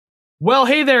Well,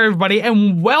 hey there, everybody,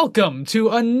 and welcome to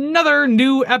another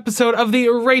new episode of the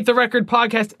Rate the Record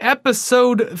podcast,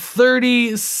 episode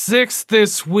 36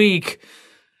 this week.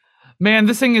 Man,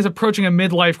 this thing is approaching a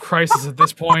midlife crisis at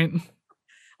this point.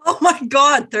 Oh my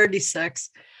God, 36.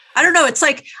 I don't know. It's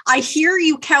like I hear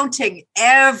you counting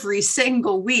every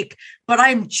single week, but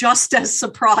I'm just as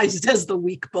surprised as the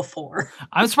week before.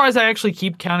 I'm surprised I actually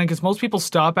keep counting because most people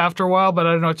stop after a while, but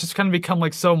I don't know. It's just kind of become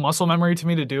like so muscle memory to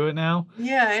me to do it now.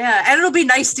 Yeah. And it'll be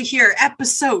nice to hear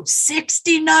episode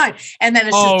 69. And then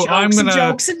it's just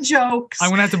jokes and jokes. I'm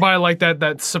going to have to buy like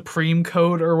that Supreme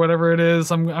code or whatever it is.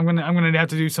 I'm going to have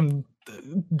to do some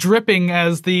dripping,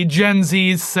 as the Gen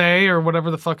Zs say, or whatever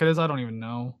the fuck it is. I don't even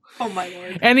know. Oh my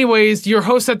Lord. Anyways, your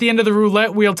hosts at the end of the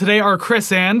roulette wheel today are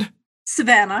Chris and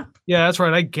Savannah. Yeah, that's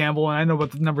right. I gamble and I know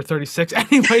about the number 36.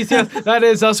 Anyways, yes, that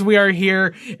is us. We are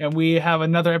here and we have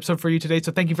another episode for you today.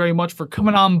 So thank you very much for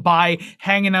coming on by,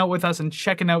 hanging out with us and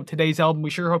checking out today's album. We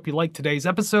sure hope you like today's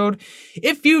episode.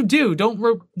 If you do, don't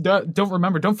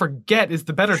forget is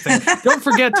the better thing. Don't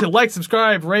forget to like,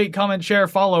 subscribe, rate, comment, share,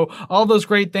 follow. All those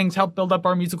great things help build up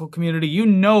our musical community. You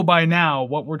know by now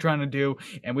what we're trying to do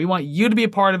and we want you to be a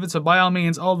part of it. So by all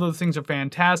means, all those things are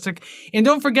fantastic. And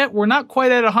don't forget, we're not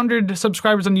quite at 100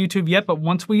 subscribers on YouTube yet, but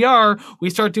once we are,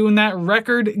 we start doing that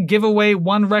record giveaway,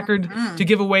 one record to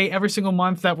give away every single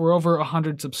month that we're over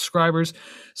 100 subscribers.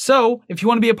 So if you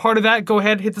want to be a part of that, go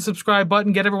ahead, hit the subscribe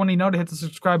button, get everyone you know to hit the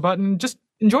subscribe button. Just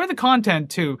enjoy the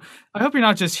content too. I hope you're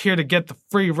not just here to get the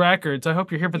free records. I hope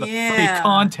you're here for the free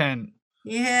content.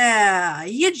 Yeah,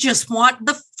 you just want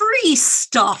the free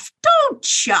stuff,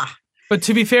 don't ya? But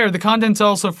to be fair, the content's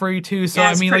also free too. So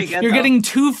I mean, like, good, you're getting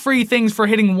 2 free things for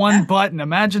hitting one button.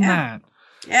 Imagine that.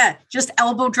 Yeah, just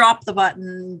elbow drop the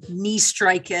button, knee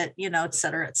strike it, et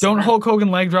cetera, et cetera. Don't Hulk Hogan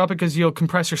leg drop it because you'll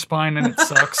compress your spine and it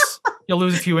sucks. You'll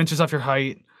lose a few inches off your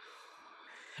height.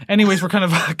 Anyways, we're kind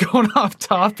of going off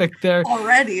topic there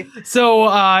already. So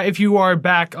if you are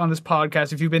back on this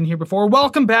podcast, if you've been here before,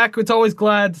 welcome back. It's always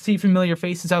glad to see familiar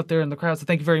faces out there in the crowd. So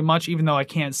thank you very much, even though I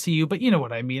can't see you. But you know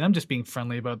what I mean. I'm just being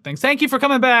friendly about things. Thank you for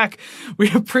coming back.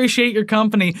 We appreciate your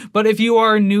company. But if you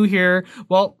are new here,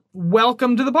 well,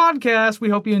 welcome to the podcast. We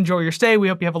hope you enjoy your stay. We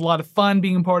hope you have a lot of fun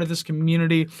being a part of this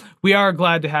community. We are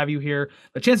glad to have you here.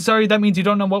 But chances are that means you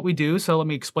don't know what we do, so let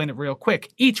me explain it real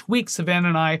quick. Each week, Savannah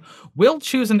and I will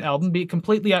choose an album, be it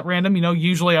completely at random,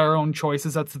 usually our own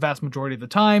choices. That's the vast majority of the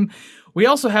time. We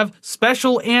also have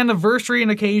special anniversary and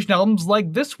occasion albums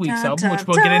like this week's album, which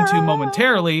we'll get into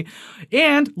momentarily,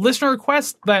 and listener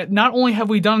requests that not only have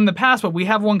we done in the past, but we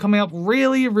have one coming up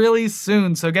really, really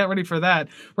soon, so get ready for that.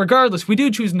 Regardless, we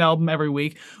do choose an album every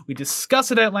week. We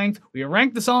discuss it at length, we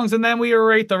rank the songs, and then we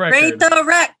rate the record. Rate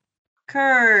the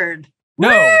record!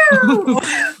 No!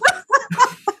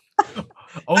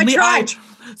 Only I tried.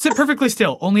 Sit perfectly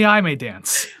still. Only I may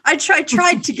dance. I tried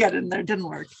to get in there, didn't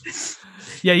work.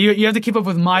 Yeah, you have to keep up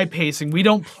with my pacing. We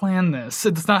don't plan this.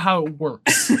 It's not how it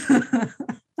works.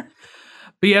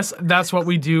 But yes, that's what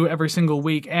we do every single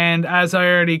week. And as I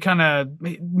already kind of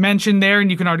mentioned there, and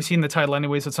you can already see in the title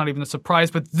anyway, so it's not even a surprise,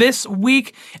 but this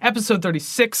week, episode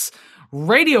 36,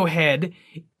 Radiohead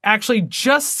actually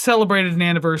just celebrated an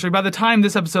anniversary. By the time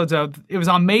this episode's out, it was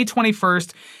on May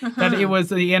 21st that it was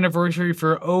the anniversary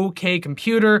for OK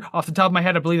Computer. Off the top of my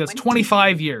head, I believe that's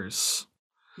 25 years.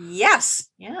 Yes.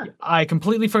 Yeah. I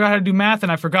completely forgot how to do math,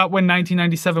 and I forgot when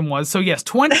 1997 was. So yes,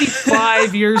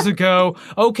 25 years ago,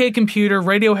 OK Computer,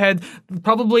 Radiohead,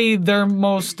 probably their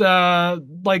most, at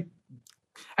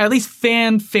least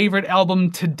fan favorite album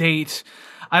to date.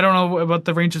 I don't know about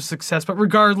the range of success, but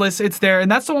regardless, it's there. And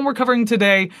that's the one we're covering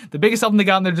today. The biggest album they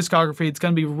got in their discography. It's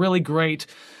going to be really great.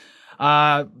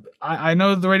 I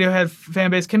know the Radiohead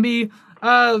fan base can be...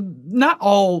 not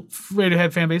all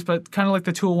Radiohead fan base, but kind of like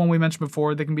the Tool one we mentioned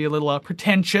before, they can be a little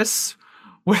pretentious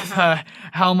with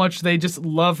how much they just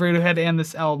love Radiohead and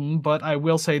this album. But I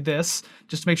will say this,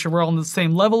 just to make sure we're all on the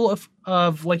same level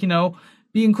of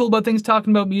being cool about things,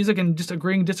 talking about music, and just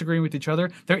agreeing, disagreeing with each other.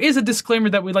 There is a disclaimer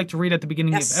that we'd like to read at the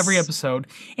beginning of every episode,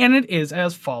 and it is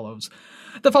as follows.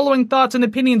 The following thoughts and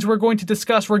opinions we're going to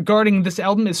discuss regarding this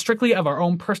album is strictly of our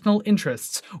own personal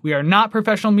interests. We are not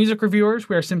professional music reviewers.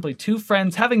 We are simply two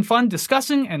friends having fun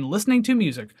discussing and listening to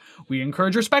music. We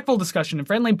encourage respectful discussion and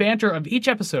friendly banter of each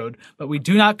episode, but we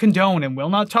do not condone and will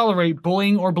not tolerate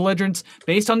bullying or belligerence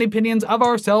based on the opinions of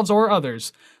ourselves or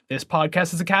others. This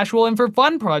podcast is a casual and for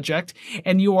fun project,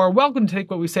 and you are welcome to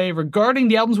take what we say regarding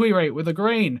the albums we rate with a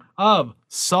grain of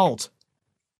salt.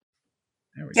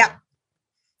 There we go.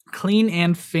 Clean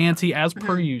and fancy as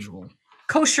per usual.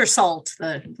 Kosher salt,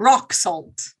 the rock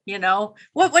salt,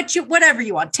 whatever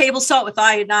you want. Table salt with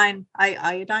iodine.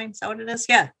 Iodine, is that what it is?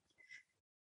 Yeah.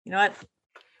 You know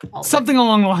what? Something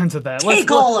along the lines of that. Take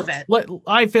all of it.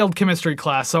 I failed chemistry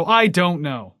class, so I don't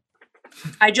know.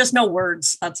 I just know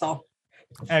words. That's all.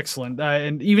 Excellent.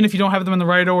 And even if you don't have them in the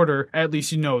right order, at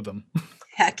least you know them.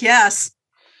 Heck yes.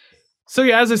 So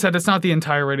yeah, as I said, it's not the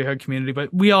entire Radiohead community,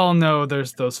 but we all know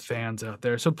there's those fans out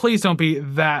there. So please don't be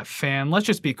that fan. Let's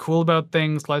just be cool about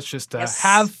things. Let's just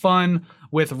have fun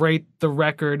with Rate the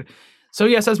Record. So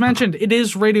yes, as mentioned, it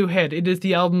is Radiohead. It is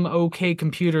the album OK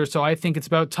Computer. So I think it's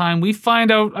about time we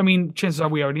find out. I mean, chances are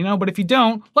we already know, but if you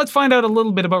don't, let's find out a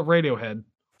little bit about Radiohead.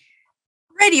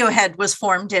 Radiohead was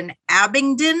formed in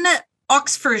Abingdon,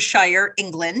 Oxfordshire,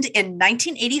 England in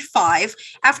 1985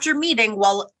 after meeting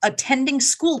while attending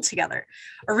school together.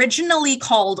 Originally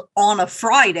called On a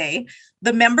Friday,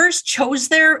 the members chose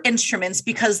their instruments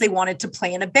because they wanted to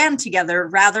play in a band together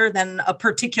rather than a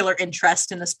particular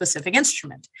interest in a specific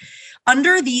instrument.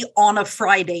 Under the On a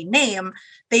Friday name,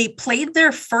 they played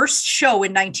their first show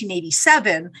in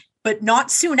 1987, but not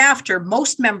soon after,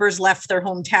 most members left their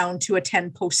hometown to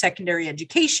attend post-secondary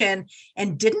education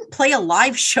and didn't play a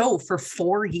live show for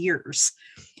 4 years.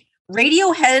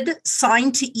 Radiohead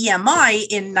signed to EMI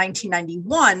in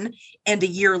 1991 and a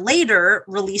year later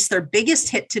released their biggest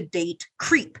hit to date,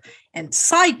 Creep. And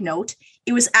side note,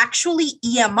 it was actually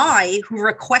EMI who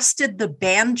requested the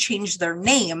band change their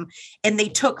name, and they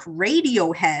took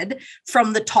Radiohead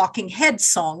from the Talking Heads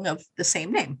song of the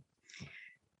same name.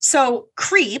 So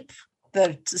Creep,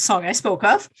 the song I spoke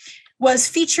of, was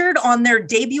featured on their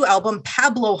debut album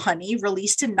Pablo Honey,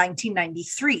 released in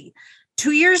 1993.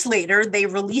 2 years later, they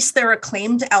released their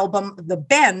acclaimed album The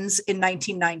Bends in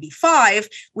 1995,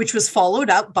 which was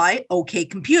followed up by OK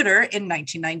Computer in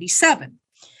 1997.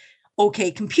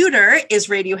 OK Computer is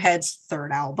Radiohead's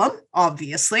third album,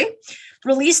 obviously.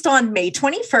 Released on May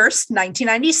 21st,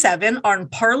 1997 on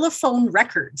Parlophone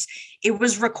Records. It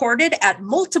was recorded at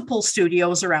multiple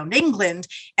studios around England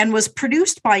and was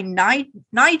produced by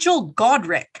Nigel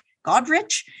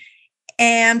Godrich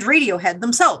and Radiohead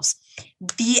themselves.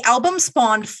 The album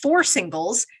spawned 4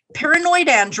 singles: Paranoid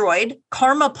Android,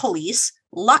 Karma Police,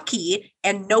 Lucky,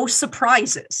 and No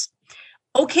Surprises.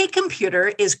 OK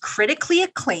Computer is critically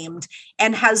acclaimed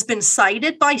and has been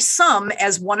cited by some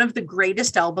as one of the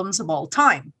greatest albums of all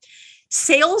time.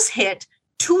 Sales hit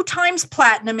 2 times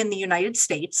platinum in the United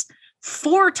States,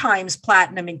 4 times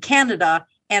platinum in Canada,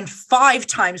 and 5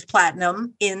 times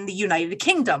platinum in the United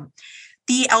Kingdom.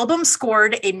 The album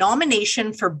scored a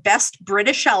nomination for Best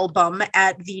British Album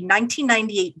at the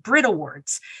 1998 Brit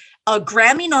Awards, a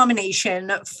Grammy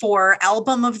nomination for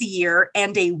Album of the Year,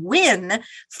 and a win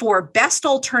for Best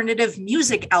Alternative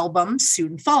Music Album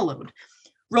soon followed.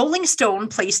 Rolling Stone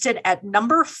placed it at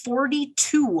number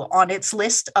 42 on its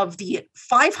list of the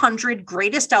 500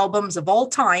 greatest albums of all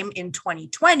time in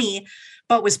 2020,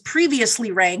 but was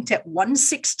previously ranked at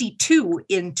 162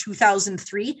 in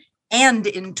 2003 and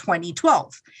in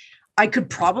 2012. I could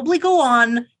probably go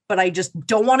on, but I just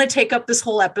don't want to take up this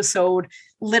whole episode.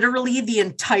 Literally the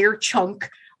entire chunk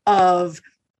of,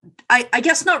 I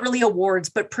guess not really awards,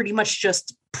 but pretty much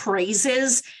just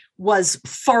praises was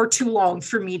far too long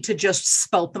for me to just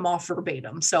spout them off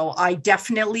verbatim. So I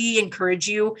definitely encourage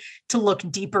you to look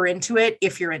deeper into it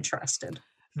if you're interested.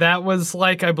 That was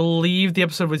like, I believe the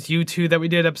episode was U2 that we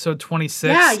did, episode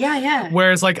 26. Yeah.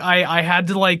 Whereas like I had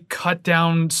to like cut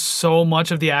down so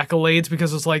much of the accolades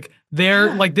because it was like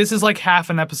like this is like half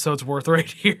an episode's worth right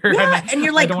here. Yeah, and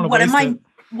you're like, what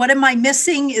am I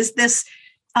missing? Is this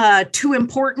too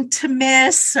important to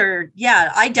miss? Or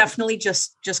I definitely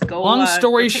just go. Long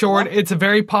story short, it's a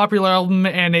very popular album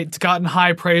and it's gotten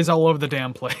high praise all over the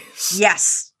damn place.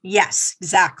 Yes,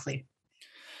 exactly.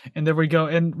 And there we go.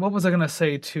 And what was I going to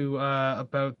say too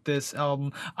about this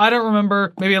album? I don't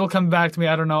remember. Maybe it'll come back to me.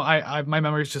 I don't know. My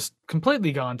memory's just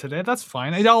completely gone today. That's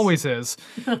fine. It always is.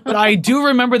 But I do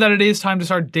remember that it is time to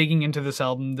start digging into this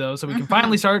album, though, so we can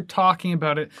finally start talking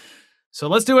about it. So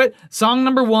let's do it. Song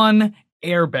number 1,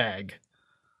 Airbag.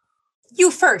 You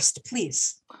first,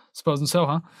 please. Supposing so,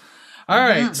 huh? All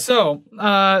right. So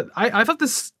I thought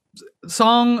this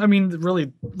song, I mean,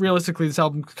 really, realistically, this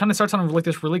album kind of starts on like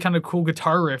this really kind of cool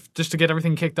guitar riff just to get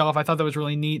everything kicked off. I thought that was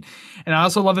really neat. And I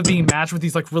also love it being matched with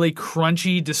these like really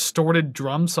crunchy, distorted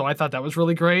drums. So I thought that was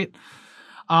really great.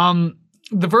 The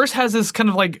verse has this kind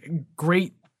of like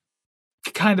great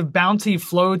kind of bouncy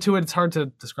flow to it. It's hard to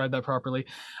describe that properly.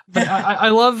 But I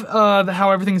love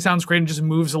how everything sounds great and just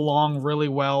moves along really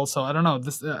well. So I don't know.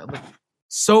 This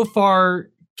so far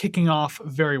kicking off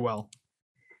very well.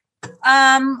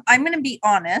 I'm going to be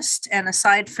honest, and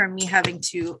aside from me having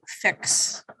to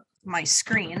fix my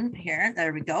screen here,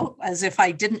 there we go, as if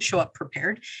I didn't show up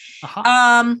prepared.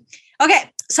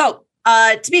 Okay, so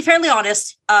To be fairly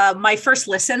honest, my first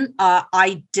listen,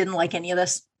 I didn't like any of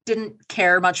this. Didn't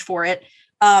care much for it.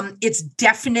 It's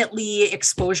definitely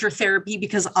exposure therapy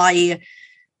because I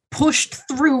pushed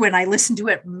through and I listened to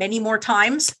it many more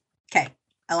times. Okay,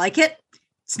 I like it.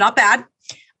 It's not bad.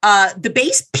 The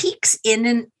bass peaks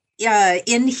in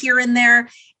here and there,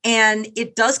 and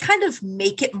it does kind of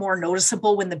make it more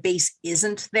noticeable when the bass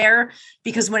isn't there,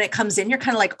 because when it comes in, you're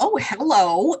kind of like, oh,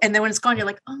 hello. And then when it's gone, you're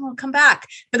like, oh, come back.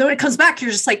 But then when it comes back,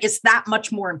 you're just like, it's that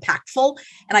much more impactful.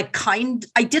 And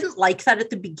I didn't like that at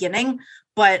the beginning,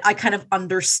 but I kind of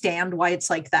understand why it's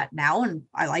like that now, and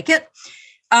I like it.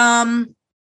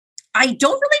 I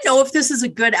don't really know if this is a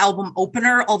good album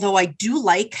opener, although I do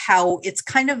like how it's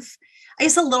kind of, I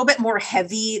guess, a little bit more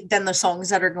heavy than the songs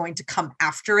that are going to come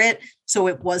after it. So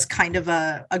it was kind of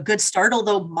a good start,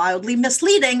 although mildly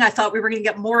misleading. I thought we were going to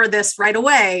get more of this right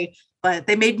away, but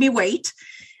they made me wait.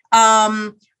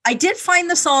 I did find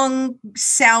the song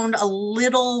sound a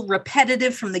little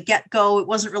repetitive from the get-go. It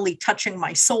wasn't really touching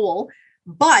my soul,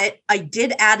 but I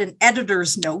did add an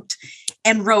editor's note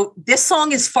and wrote, this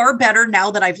song is far better now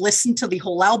that I've listened to the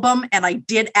whole album. And I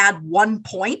did add 1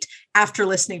 point after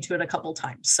listening to it a couple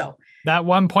times. So that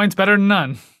 1 point's better than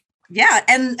none. Yeah.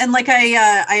 And like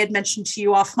I had mentioned to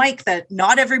you off mic that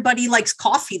not everybody likes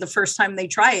coffee the first time they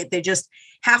try it. They just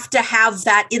have to have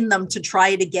that in them to try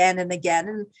it again and again.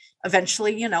 And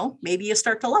eventually, maybe you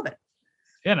start to love it.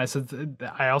 Yeah, and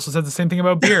I also said the same thing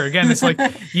about beer. Again, it's like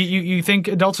you think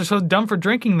adults are so dumb for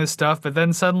drinking this stuff, but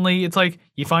then suddenly it's like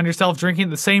you find yourself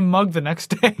drinking the same mug the next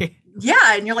day.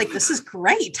 Yeah, and you're like, this is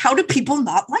great. How do people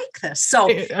not like this? So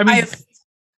I mean,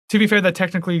 to be fair, that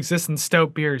technically exists in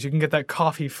stout beers. You can get that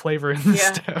coffee flavor in the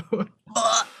stout.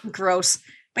 Gross.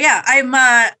 But yeah,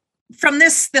 I'm from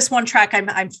this one track,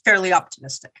 I'm fairly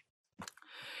optimistic.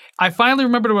 I finally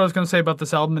remembered what I was going to say about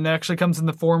this album, and it actually comes in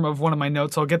the form of one of my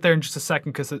notes. I'll get there in just a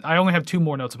second because I only have 2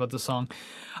 more notes about this song.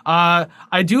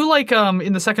 I do like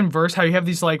in the second verse how you have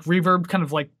these like reverb kind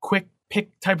of like quick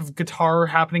pick type of guitar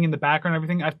happening in the background and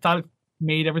everything. I thought it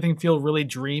made everything feel really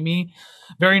dreamy.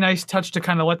 Very nice touch to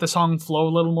kind of let the song flow a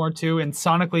little more too. And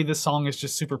sonically, this song is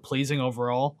just super pleasing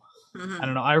overall. Mm-hmm. I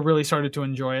don't know. I really started to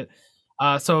enjoy it.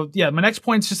 So yeah, my next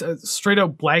point is just a straight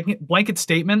out blanket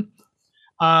statement.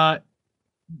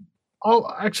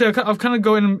 I'll kind of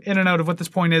go in and out of what this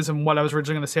point is and what I was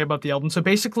originally going to say about the album. So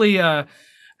basically,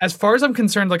 as far as I'm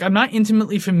concerned, like I'm not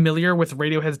intimately familiar with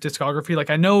Radiohead's discography. Like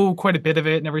I know quite a bit of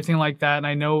it and everything like that, and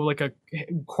I know like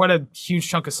quite a huge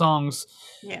chunk of songs.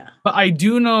 Yeah. But I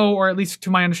do know, or at least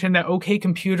to my understanding, that OK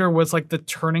Computer was like the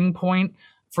turning point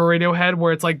for Radiohead,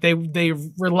 where it's like they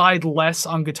relied less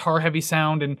on guitar heavy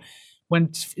sound and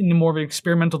went in more of an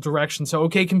experimental direction. So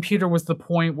OK Computer was the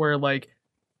point where like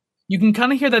you can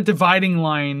kind of hear that dividing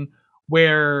line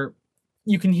where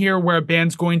you can hear where a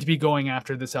band's going to be going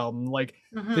after this album. Like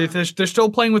they're still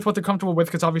playing with what they're comfortable with,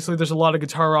 because obviously there's a lot of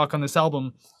guitar rock on this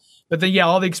album. But then, yeah,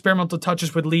 all the experimental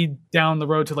touches would lead down the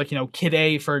road to like, Kid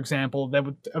A, for example, that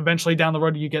would eventually down the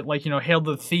road you get like, Hail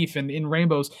the Thief and In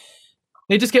Rainbows.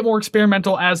 They just get more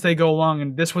experimental as they go along.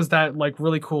 And this was that like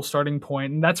really cool starting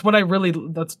point. And that's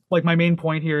like my main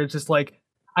point here. It's just like,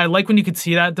 I like when you could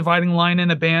see that dividing line in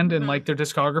a band and like their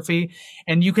discography,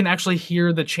 and you can actually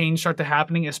hear the change start to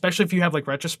happening, especially if you have like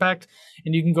retrospect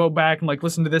and you can go back and like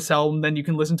listen to this album, then you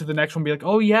can listen to the next one and be like,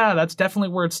 oh yeah, that's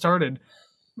definitely where it started.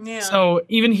 Yeah. So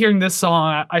even hearing this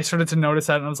song, I started to notice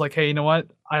that, and I was like, hey, you know what?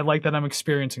 I like that I'm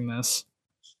experiencing this.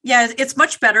 Yeah, it's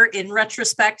much better in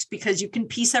retrospect because you can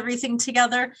piece everything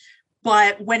together.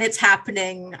 But when it's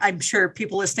happening, I'm sure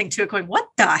people listening to it going, what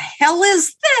the hell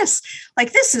is this?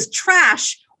 Like, this is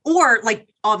trash. Or like,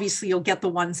 obviously you'll get the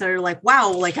ones that are like,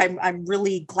 wow, like I'm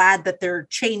really glad that they're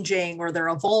changing or they're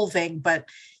evolving. But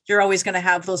you're always going to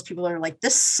have those people that are like,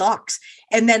 this sucks.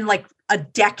 And then like a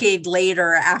decade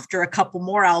later, after a couple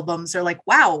more albums, they're like,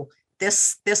 wow,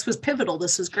 this was pivotal.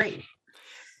 This was great.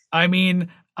 I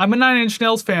mean, I'm a Nine Inch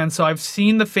Nails fan, so I've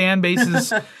seen the fan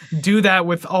bases do that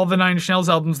with all the Nine Inch Nails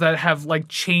albums that have like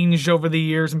changed over the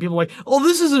years, and people are like, oh,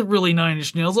 this isn't really Nine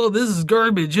Inch Nails. Oh, this is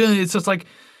garbage. It's just like,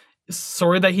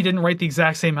 sorry that he didn't write the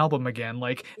exact same album again.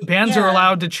 Like, bands are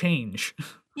allowed to change.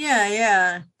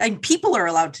 Yeah. And people are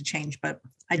allowed to change, but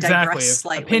I digress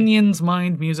slightly. Opinions,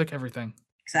 mind, music, everything.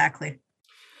 Exactly.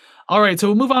 All right, so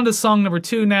we'll move on to song number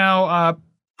 2 now.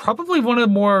 Probably one of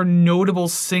the more notable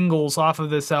singles off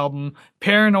of this album,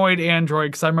 Paranoid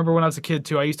Android, because I remember when I was a kid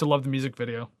too, I used to love the music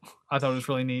video. I thought it was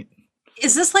really neat.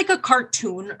 Is this like a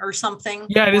cartoon or something?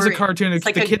 Yeah, it is a cartoon. It's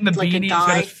like the kid in the beanie, he's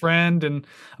got his friend, and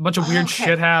a bunch of weird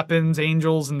shit happens,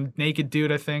 angels and naked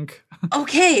dude, I think.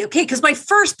 Okay, because my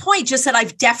first point just said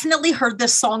I've definitely heard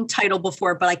this song title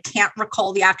before, but I can't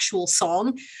recall the actual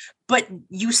song. But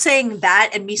you saying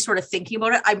that and me sort of thinking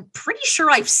about it, I'm pretty sure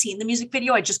I've seen the music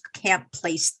video. I just can't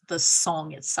place the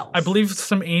song itself. I believe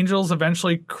some angels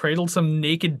eventually cradled some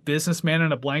naked businessman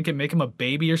in a blanket, make him a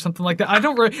baby or something like that.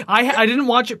 I didn't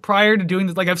watch it prior to doing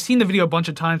this. Like, I've seen the video a bunch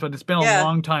of times, but it's been a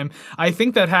long time. I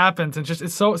think that happens, and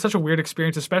it's such a weird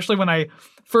experience, especially when I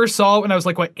first saw it when I was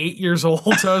like 8 years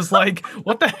old. So I was like,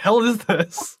 what the hell is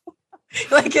this?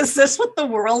 Like, is this what the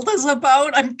world is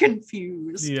about? I'm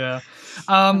confused. Yeah.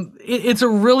 It's a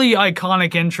really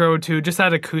iconic intro too. Just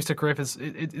that acoustic riff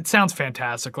it sounds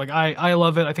fantastic. Like, I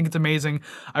love it. I think it's amazing.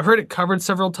 I've heard it covered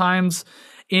several times,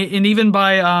 and even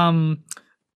by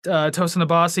Tosin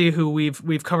Abasi, who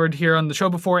we've covered here on the show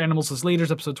before, Animals as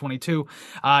Leaders, episode 22.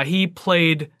 He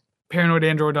played Paranoid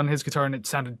Android on his guitar,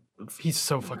 and he's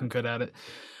so fucking good at it.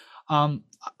 Sorry,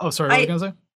 what were you gonna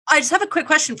say? I just have a quick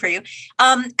question for you.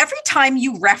 Every time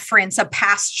you reference a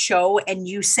past show and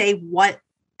you say what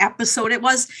episode it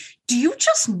was, do you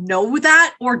just know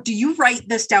that, or do you write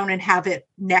this down and have it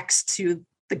next to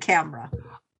the camera?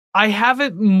 I have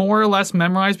it more or less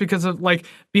memorized because of, like,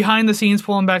 behind the scenes,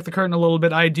 pulling back the curtain a little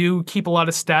bit, I do keep a lot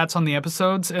of stats on the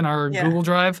episodes in our Google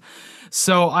Drive.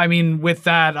 So, I mean, with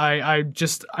that, I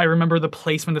remember the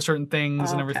placement of certain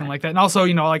things and everything like that. And also,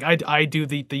 like, I do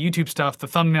the YouTube stuff, the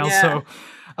thumbnails, so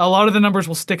a lot of the numbers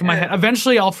will stick in my head.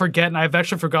 Eventually, I'll forget, and I've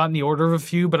actually forgotten the order of a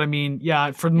few, but I mean,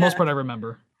 for the most part, I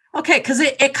remember. Okay, because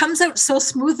it comes out so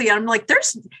smoothly. I'm like,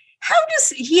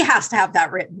 he has to have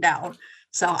that written down.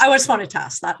 So I just wanted to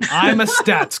ask that. I'm a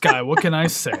stats guy. What can I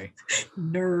say?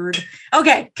 Nerd.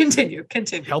 Okay, continue.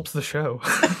 Helps the show.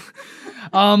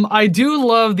 I do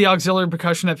love the auxiliary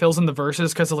percussion that fills in the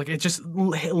verses because it's just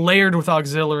layered with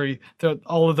auxiliary throughout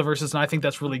all of the verses, and I think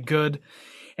that's really good.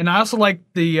 And I also like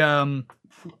the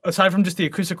aside from just the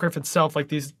acoustic riff itself, like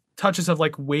these touches of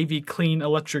like wavy, clean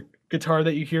electric guitar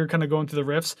that you hear kind of going through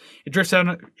the riffs. It drifts out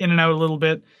in and out a little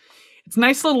bit. It's a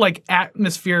nice little like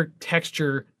atmospheric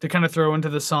texture to kind of throw into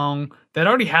the song that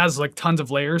already has like tons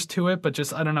of layers to it, but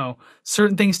just, I don't know,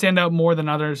 certain things stand out more than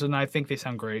others, and I think they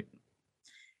sound great.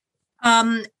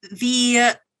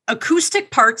 The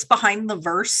acoustic parts behind the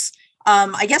verse,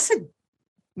 I guess it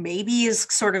maybe is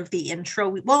sort of the intro.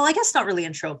 Well, I guess not really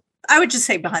intro. I would just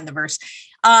say behind the verse.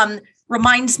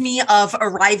 Reminds me of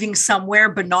Arriving Somewhere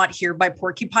But Not Here by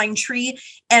Porcupine Tree.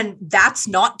 And that's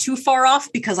not too far off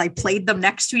because I played them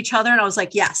next to each other. And I was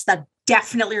like, yes, that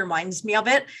definitely reminds me of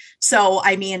it. So,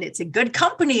 I mean, it's a good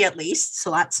company at least.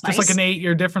 So that's nice. Just like an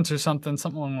 8-year difference or something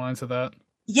along the lines of that.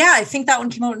 Yeah, I think that one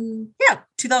came out in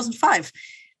 2005.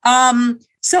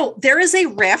 So there is a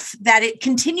riff that it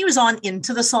continues on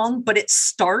into the song, but it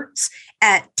starts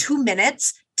at 2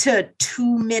 minutes to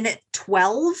 2 minute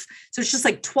 12. So it's just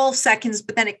like 12 seconds,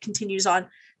 but then it continues on.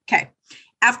 Okay.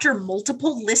 After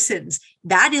multiple listens,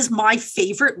 that is my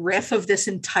favorite riff of this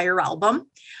entire album.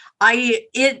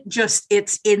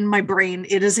 It's in my brain.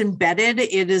 It is embedded.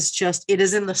 It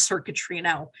is in the circuitry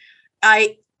now.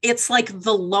 It's like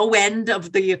the low end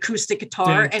of the acoustic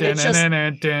guitar, and it's just,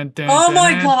 oh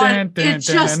my God, it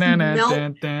just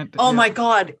melts. Oh my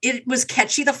God. It was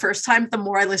catchy the first time. The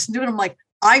more I listened to it, I'm like,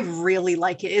 I really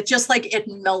like it. It's just like it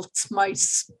melts my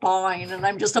spine and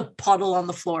I'm just a puddle on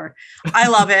the floor. I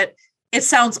love it. It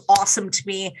sounds awesome to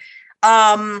me.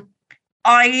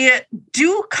 I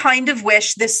do kind of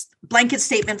wish this blanket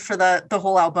statement for the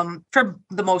whole album, for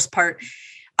the most part.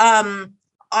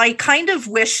 I kind of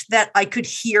wish that I could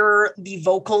hear the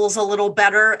vocals a little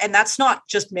better. And that's not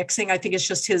just mixing. I think it's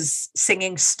just his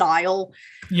singing style.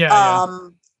 Yeah.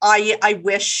 I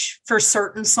wish for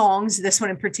certain songs, this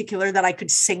one in particular, that I could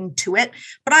sing to it,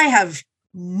 but I have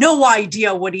no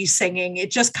idea what he's singing. It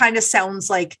just kind of sounds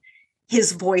like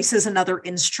his voice is another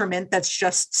instrument that's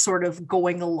just sort of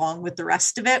going along with the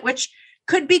rest of it, which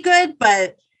could be good,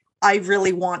 but I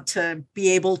really want to be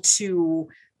able to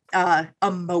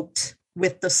emote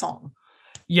with the song.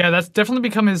 Yeah, that's definitely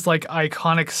become his like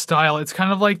iconic style. It's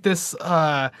kind of like this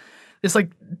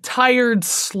like tired,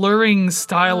 slurring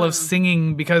style of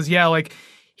singing because like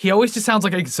he always just sounds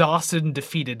like exhausted and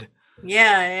defeated.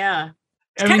 Yeah.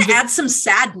 It kind of adds some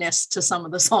sadness to some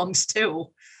of the songs too.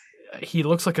 He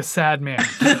looks like a sad man.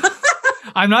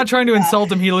 I'm not trying to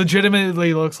insult him. He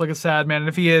legitimately looks like a sad man. And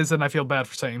if he is, then I feel bad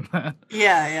for saying that.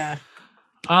 Yeah.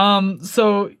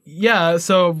 So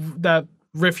that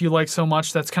riff you like so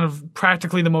much, that's kind of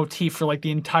practically the motif for like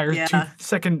the entire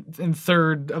second and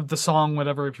third of the song,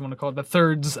 whatever, if you want to call it, the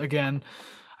thirds again.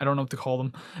 I don't know what to call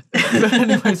them. But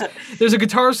anyways, there's a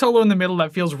guitar solo in the middle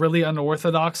that feels really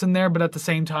unorthodox in there, but at the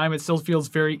same time, it still feels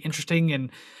very interesting and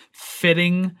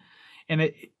fitting.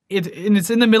 And it's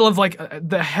in the middle of like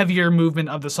the heavier movement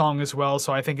of the song as well.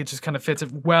 So I think it just kind of fits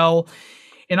it well.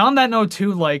 And on that note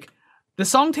too, like the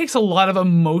song takes a lot of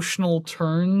emotional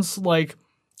turns, like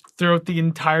throughout the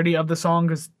entirety of the song,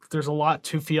 because there's a lot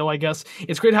to feel, I guess.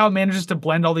 It's great how it manages to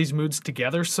blend all these moods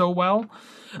together so well.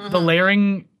 The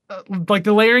layering,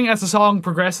 the layering as the song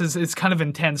progresses is kind of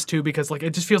intense too, because like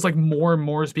it just feels like more and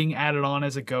more is being added on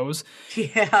as it goes.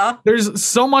 Yeah. There's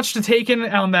so much to take in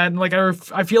on that, and like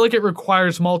I feel like it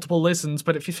requires multiple listens,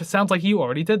 but it sounds like you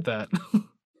already did that.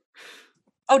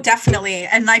 Oh, definitely.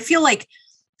 And I feel like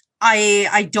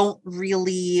I don't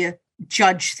really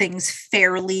judge things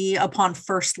fairly upon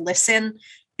first listen,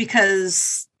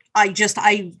 because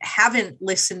I haven't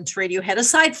listened to Radiohead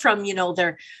aside from,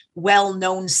 their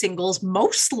well-known singles,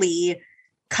 mostly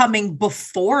coming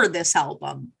before this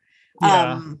album.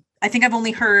 Yeah. I think I've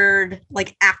only heard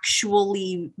like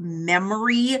actually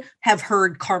Memory, have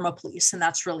heard Karma Police, and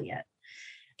that's really it.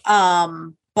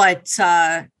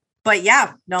 But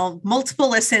yeah, no,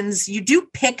 multiple listens. You do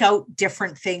pick out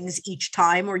different things each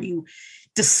time, or you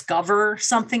discover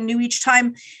something new each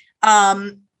time.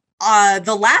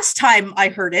 The last time I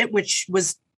heard it, which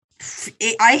was,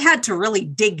 I had to really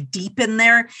dig deep in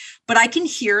there, but I can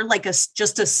hear like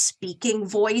just a speaking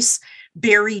voice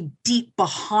buried deep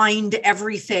behind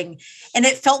everything. And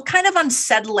it felt kind of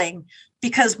unsettling,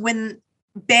 because when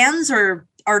bands or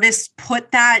artists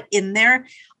put that in there,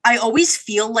 I always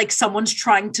feel like someone's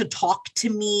trying to talk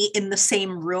to me in the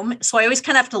same room. So I always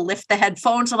kind of have to lift the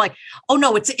headphones. I'm like, oh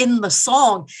no, it's in the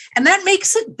song. And that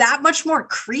makes it that much more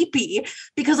creepy,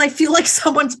 because I feel like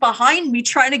someone's behind me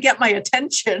trying to get my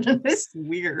attention. It's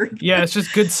weird. Yeah, it's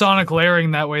just good sonic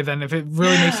layering that way then. If it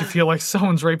really makes you feel like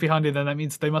someone's right behind you, then that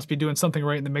means they must be doing something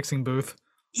right in the mixing booth.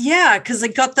 Yeah, because they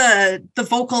got the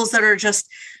vocals that are just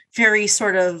very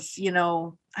sort of, I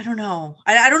don't know.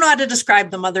 I don't know how to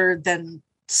describe them other than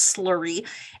slurry,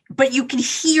 but you can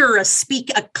hear a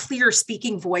clear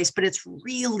speaking voice, but it's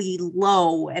really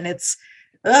low and it's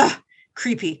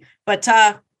creepy. But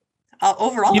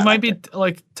overall, you might be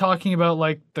like talking about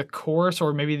like the chorus,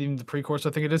 or maybe even the pre-chorus.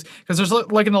 I think it is, because there's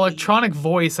like an electronic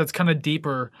voice that's kind of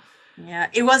deeper. Yeah,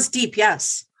 it was deep.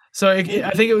 Yes. So I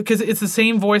think because it's the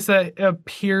same voice that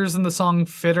appears in the song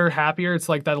 "Fitter Happier." It's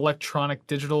like that electronic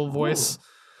digital voice.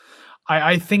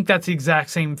 I think that's the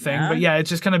exact same thing, but yeah, it's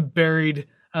just kind of buried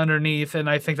underneath, and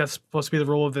I think that's supposed to be the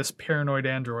role of this paranoid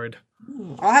android.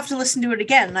 I'll have to listen to it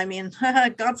again. I mean,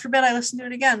 God forbid I listen to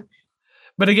it again.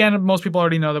 But again, most people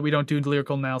already know that we don't do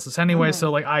lyrical analysis anyway,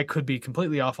 so like I could be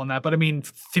completely off on that. But I mean,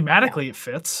 thematically it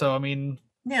fits, so I mean,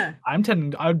 yeah,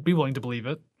 I'd be willing to believe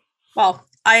it. Well,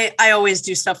 I always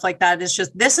do stuff like that. It's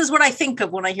just, this is what I think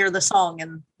of when I hear the song,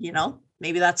 and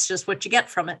maybe that's just what you get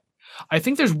from it. I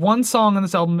think there's one song on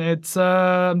this album. It's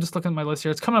I'm just looking at my list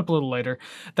here. It's coming up a little later,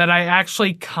 that I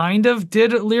actually kind of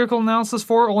did lyrical analysis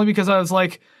for, only because I was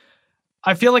like,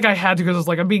 I feel like I had to, because I was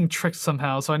like, I'm being tricked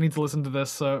somehow, so I need to listen to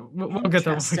this. So we'll get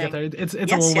there when we get there. It's a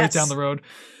little late down the road.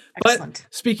 Excellent.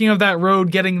 But speaking of that road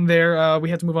getting there, we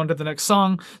have to move on to the next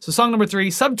song. So song number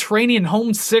 3, Subterranean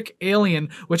Homesick Alien,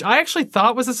 which I actually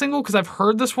thought was a single because I've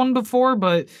heard this one before,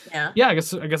 but yeah, I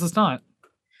guess it's not.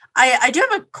 I do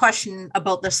have a question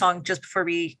about this song just before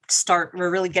we start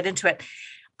or really get into it.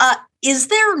 Is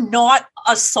there not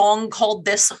a song called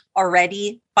this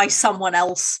already by someone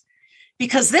else?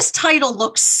 Because this title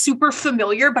looks super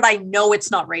familiar, but I know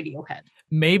it's not Radiohead.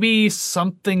 Maybe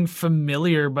something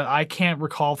familiar, but I can't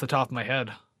recall off the top of my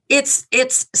head. It's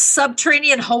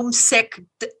Subterranean Homesick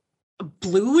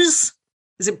Blues.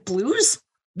 Is it Blues?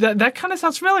 That kind of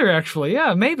sounds familiar, actually.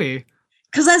 Yeah, maybe.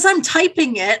 Because as I'm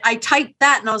typing it, I typed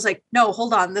that and I was like, no,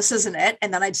 hold on, this isn't it.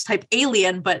 And then I just typed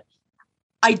Alien, but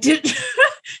I did,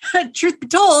 truth be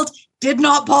told, did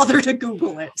not bother to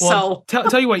Google it. Well, so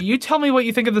tell you what, you tell me what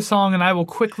you think of the song and I will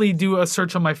quickly do a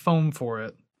search on my phone for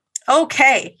it.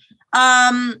 Okay.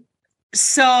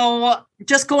 So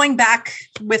just going back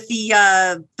with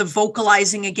the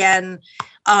vocalizing again,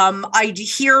 I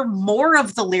hear more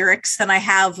of the lyrics than I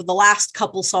have the last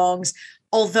couple songs.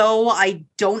 Although I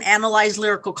don't analyze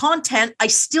lyrical content, I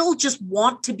still just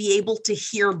want to be able to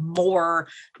hear more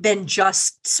than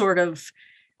just sort of,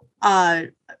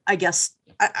 I guess,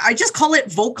 I just call it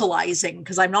vocalizing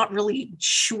because I'm not really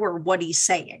sure what he's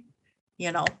saying,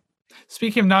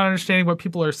 Speaking of not understanding what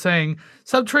people are saying,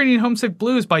 Subterranean Homesick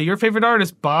Blues by your favorite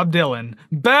artist, Bob Dylan.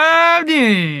 Bob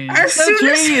Dylan!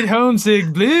 Subterranean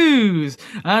Homesick Blues!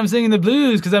 I'm singing the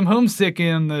blues because I'm homesick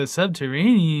in the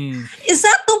subterranean. Is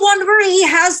that the one where he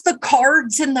has the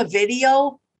cards in the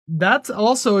video? That's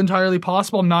also entirely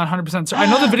possible. I'm not 100% certain. I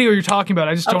know the video you're talking about.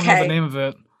 I just don't know the name of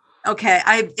it. Okay,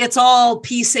 it's all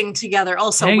piecing together.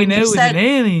 Also, hanging when you said, with an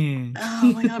alien.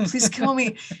 Oh my God, please kill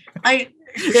me.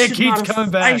 It keeps coming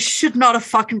back. I should not have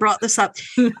fucking brought this up.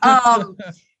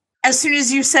 as soon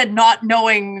as you said not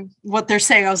knowing what they're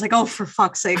saying, I was like, oh, for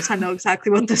fuck's sakes, I know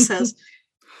exactly what this is.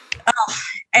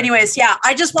 Anyways, yeah,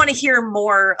 I just want to hear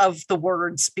more of the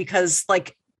words because,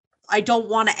 like, I don't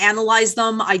want to analyze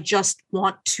them. I just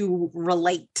want to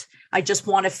relate. I just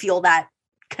want to feel that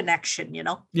connection, you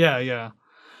know? Yeah, yeah.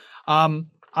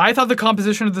 I thought the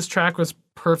composition of this track was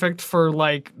perfect for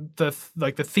like the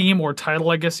theme or title,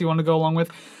 I guess you want to go along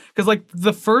with, because like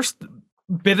the first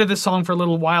bit of the song for a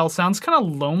little while sounds kind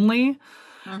of lonely.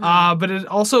 But it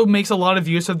also makes a lot of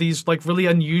use of these like really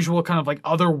unusual kind of like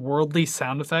otherworldly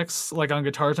sound effects like on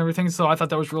guitars and everything. So I thought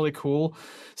that was really cool.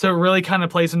 So it really kind of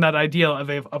plays in that idea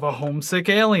of a homesick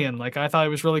alien. Like I thought it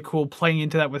was really cool playing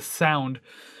into that with sound.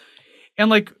 And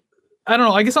like, I don't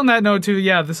know, I guess on that note too,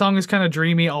 yeah, the song is kind of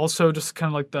dreamy also, just kind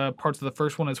of like the parts of the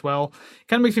first one as well. It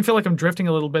kind of makes me feel like I'm drifting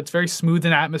a little bit. It's very smooth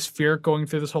and atmospheric going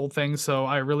through this whole thing. So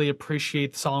I really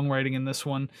appreciate the songwriting in this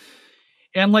one.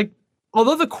 And like,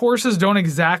 although the choruses don't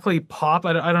exactly pop,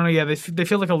 I don't know, yeah, they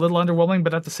feel like a little underwhelming,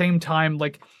 but at the same time,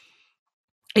 like,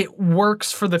 it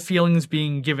works for the feelings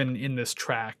being given in this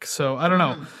track. So I don't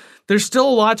know. There's still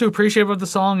a lot to appreciate about the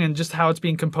song and just how it's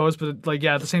being composed, but like,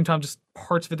 yeah, at the same time, just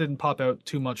parts of it didn't pop out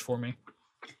too much for me.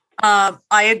 I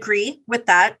agree with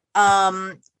that.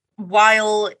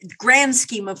 While grand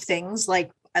scheme of things,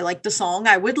 like I like the song,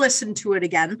 I would listen to it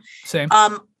again. Same.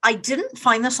 I didn't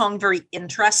find the song very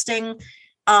interesting.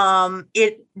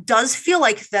 It does feel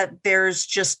like that there's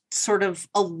just sort of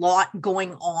a lot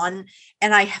going on,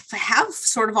 and I have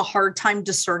sort of a hard time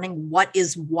discerning what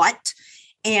is what,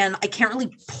 and I can't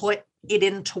really put it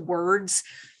into words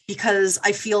because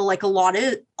I feel like a lot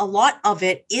of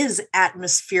it is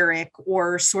atmospheric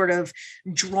or sort of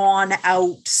drawn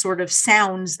out sort of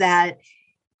sounds that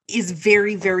is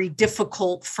very, very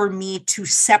difficult for me to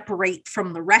separate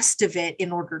from the rest of it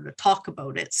in order to talk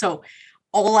about it. So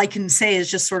all I can say is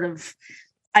just sort of,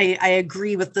 I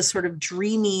agree with the sort of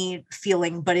dreamy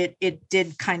feeling, but it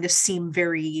did kind of seem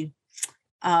very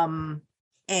to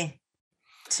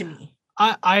me.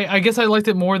 I guess I liked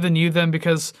it more than you then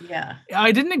because Yeah,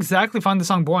 I didn't exactly find the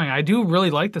song boring. I do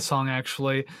really like the song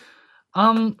actually.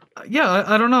 Yeah,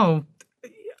 I don't know.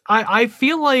 I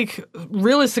feel like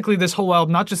realistically this whole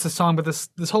album, not just the song, but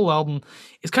this whole album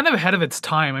is kind of ahead of its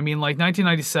time. I mean, like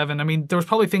 1997, I mean, there was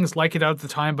probably things like it out at the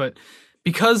time, but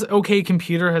because OK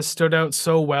Computer has stood out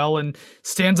so well and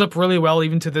stands up really well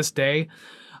even to this day,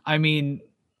 I mean,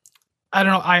 I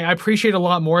don't know, I appreciate a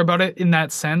lot more about it in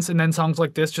that sense. And then songs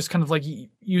like this, just kind of like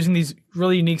using these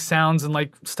really unique sounds and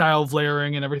like style of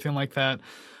layering and everything like that.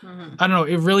 I don't know,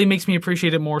 it really makes me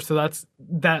appreciate it more. So that's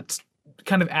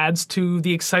kind of adds to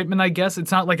the excitement, I guess.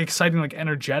 It's not like exciting, like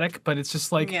energetic, but it's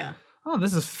just like, oh,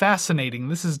 this is fascinating.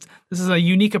 This is a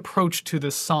unique approach to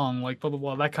this song, like blah, blah,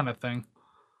 blah, that kind of thing.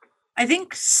 I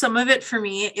think some of it for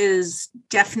me is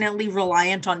definitely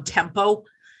reliant on tempo,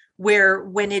 where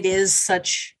when it is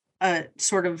such a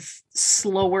sort of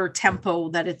slower tempo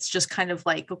that it's just kind of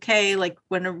like, okay, like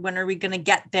when are we going to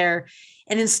get there?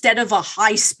 And instead of a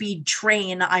high speed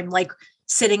train, I'm like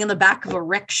sitting in the back of a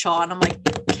rickshaw and I'm like,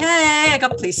 okay, I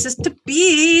got places to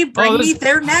be. Bring me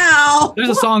there now. There's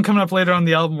a song coming up later on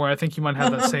the album where I think you might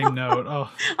have that same note. Oh,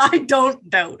 I don't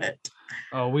doubt it.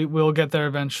 Oh, we'll get there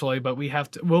eventually, but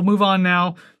we'll move on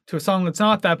now to a song that's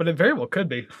not that, but it very well could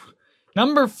be.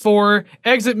 Number 4,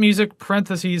 Exit Music,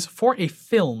 parentheses, for a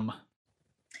film.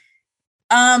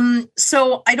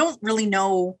 So I don't really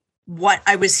know what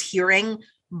I was hearing,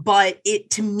 but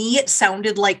to me, it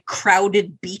sounded like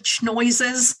crowded beach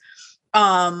noises.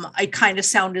 It kind of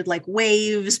sounded like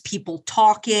waves, people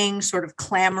talking, sort of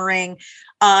clamoring.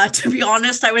 To be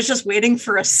honest, I was just waiting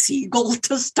for a seagull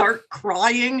to start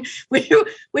crying,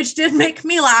 which did make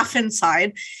me laugh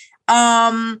inside.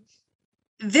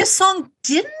 This song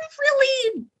didn't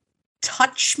really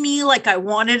touch me like I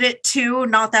wanted it to.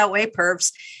 Not that way,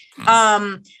 pervs.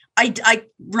 I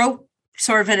wrote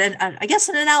sort of an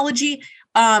analogy.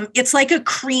 It's like a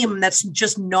cream that's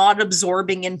just not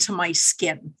absorbing into my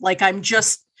skin. Like I'm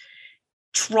just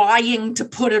trying to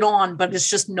put it on, but it's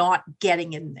just not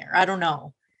getting in there. I don't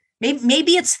know.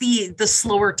 Maybe it's the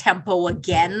slower tempo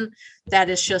again that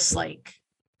is just like,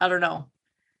 I don't know.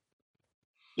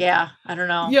 Yeah, I don't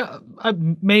know. Yeah,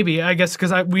 maybe, I guess,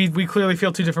 because we clearly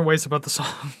feel two different ways about the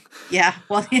song. Yeah,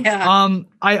 well, yeah.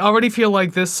 I already feel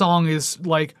like this song is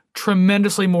like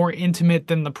tremendously more intimate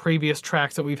than the previous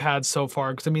tracks that we've had so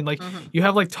far. Because I mean, like you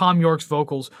have like Tom York's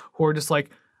vocals who are just like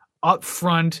up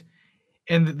front,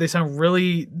 and they sound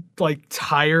really like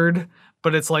tired,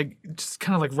 but it's like just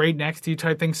kind of like right next to you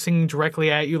type thing, singing directly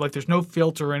at you. Like there's no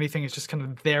filter or anything. It's just kind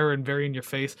of there and very in your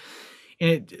face.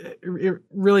 it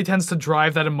really tends to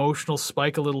drive that emotional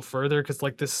spike a little further because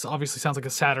like this obviously sounds like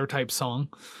a sadder type song.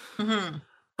 Mm-hmm.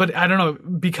 But I don't know,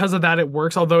 because of that it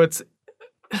works, although it's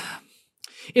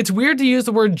weird to use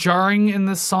the word jarring in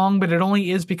this song, but it only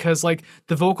is because like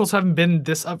the vocals haven't been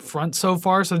this upfront so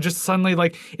far, so just suddenly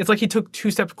like it's like he took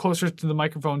 2 steps closer to the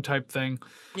microphone type thing.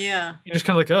 Yeah. You're just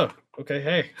kind of like, oh, okay,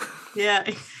 hey. Yeah.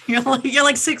 You're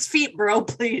like 6 feet, bro,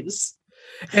 please.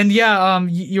 And yeah,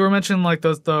 you were mentioning like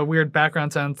the weird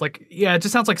background sounds. Like, yeah, it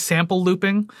just sounds like sample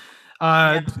looping.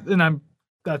 And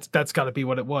that's got to be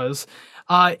what it was.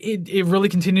 It really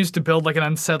continues to build like an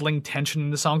unsettling tension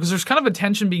in the song because there's kind of a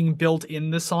tension being built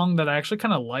in this song that I actually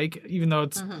kind of like, even though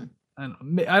it's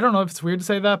I don't know if it's weird to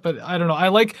say that, but I don't know. I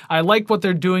like what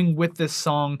they're doing with this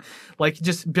song, like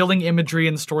just building imagery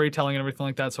and storytelling and everything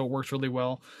like that. So it works really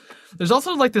well. There's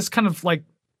also like this kind of like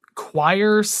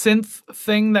choir synth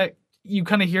thing that you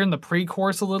kind of hear in the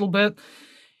pre-chorus a little bit.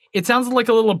 It sounds like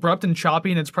a little abrupt and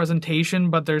choppy in its presentation,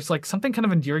 but there's like something kind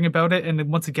of endearing about it, and it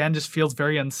once again just feels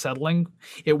very unsettling.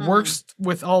 It works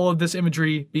with all of this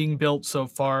imagery being built so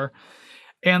far.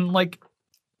 And like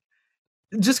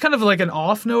just kind of like an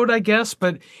off note, I guess,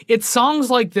 but it's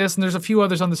songs like this, and there's a few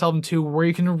others on this album too, where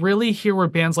you can really hear where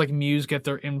bands like Muse get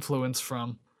their influence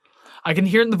from. I can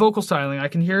hear it in the vocal styling. I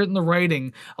can hear it in the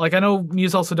writing. Like, I know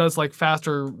Muse also does, like,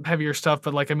 faster, heavier stuff,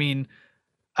 but, like, I mean,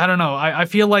 I don't know. I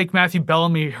feel like Matthew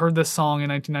Bellamy heard this song in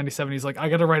 1997. He's like, I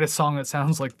got to write a song that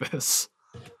sounds like this.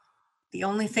 The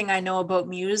only thing I know about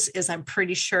Muse is I'm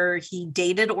pretty sure he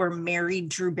dated or married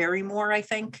Drew Barrymore, I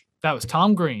think. That was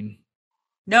Tom Green.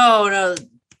 No.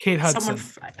 Kate Hudson.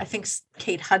 I think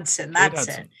Kate Hudson. That's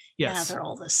it. Yes. Yeah, they're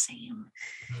all the same.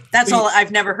 That's all.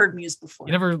 I've never heard Muse before.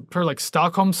 You never heard like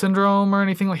Stockholm Syndrome or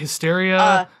anything like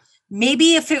Hysteria?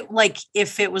 Maybe if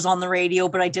it was on the radio,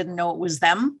 but I didn't know it was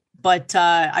them. But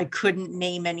I couldn't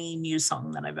name any Muse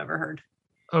song that I've ever heard.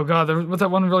 Oh God, there was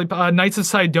that one really. Knights of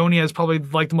Sidonia is probably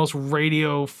like the most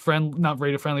not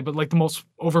radio friendly, but like the most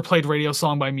overplayed radio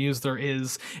song by Muse there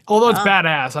is. Although it's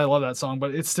badass, I love that song,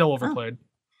 but it's still overplayed.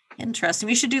 Interesting.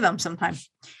 We should do them sometime.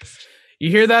 You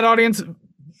hear that, audience?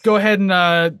 Go ahead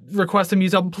and request a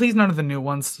Muse album. Please, none of the new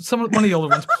ones. One of the older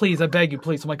ones, please. I beg you,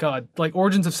 please. Oh my God. Like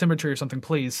Origins of Symmetry or something,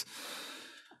 please.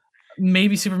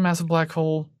 Maybe Supermassive Black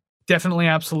Hole. Definitely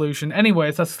Absolution.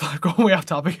 Anyways, that's going way off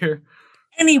topic here.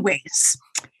 Anyways,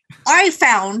 I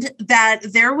found that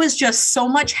there was just so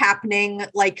much happening,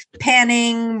 like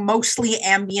panning, mostly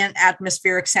ambient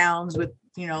atmospheric sounds with,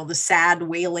 the sad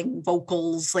wailing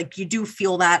vocals. Like you do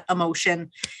feel that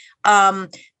emotion. The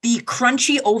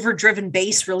crunchy overdriven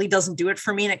bass really doesn't do it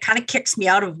for me. And it kind of kicks me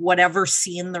out of whatever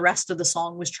scene the rest of the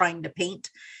song was trying to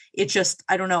paint. It just,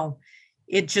 I don't know.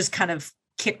 It just kind of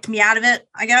kicked me out of it,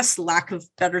 I guess, lack of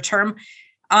better term.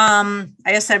 I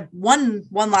guess I have one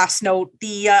last note.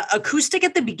 The acoustic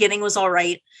at the beginning was all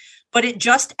right, but it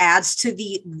just adds to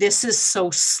the, this is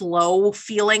so slow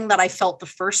feeling that I felt the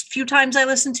first few times I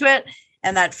listened to it.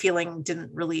 And that feeling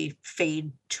didn't really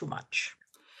fade too much.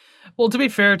 Well, to be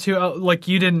fair, too, like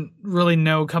you didn't really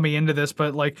know coming into this,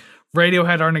 but like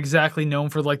Radiohead aren't exactly known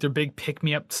for like their big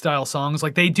pick-me-up style songs.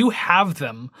 Like they do have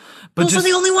them, but those are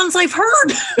the only ones I've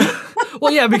heard.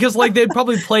 Well, yeah, because like they'd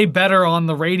probably play better on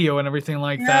the radio and everything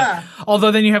like that.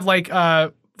 Although then you have like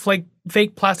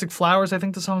Fake Plastic Flowers, I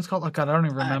think the song's called. Oh God, I don't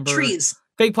even remember. Trees.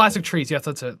 Fake Plastic Trees. Yes,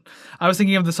 that's it. I was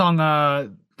thinking of the song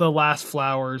The Last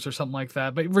Flowers or something like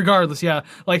that. But regardless, yeah,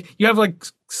 like you have like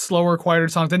slower, quieter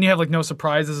songs. Then you have like No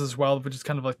Surprises as well, which is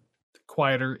kind of like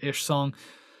quieter-ish song.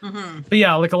 Mm-hmm. But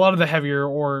yeah, like a lot of the heavier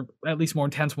or at least more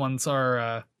intense ones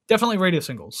are definitely radio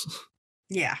singles.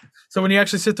 Yeah. So when you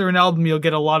actually sit through an album, you'll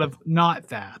get a lot of not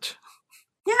that.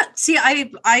 Yeah. See,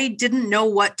 I didn't know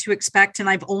what to expect, and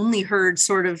I've only heard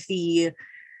sort of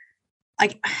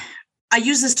I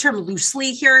use this term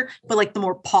loosely here, but like the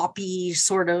more poppy,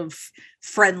 sort of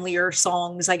friendlier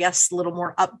songs, I guess, a little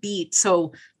more upbeat.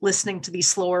 So listening to these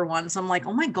slower ones, I'm like,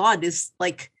 oh my God, is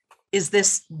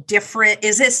this different?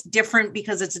 Is this different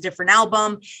because it's a different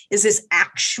album? Is this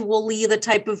actually the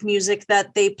type of music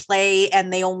that they play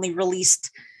and they only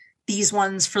released these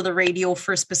ones for the radio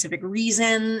for a specific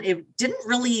reason? It didn't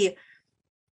really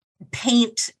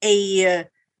paint a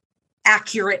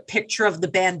accurate picture of the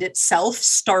band itself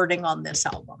starting on this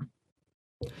album.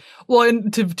 Well,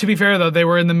 and to be fair though, they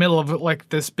were in the middle of like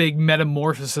this big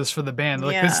metamorphosis for the band.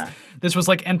 Like this was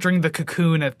like entering the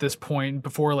cocoon at this point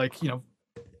before like,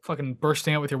 fucking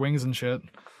bursting out with your wings and shit.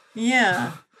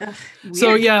 Yeah.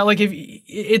 So yeah, like if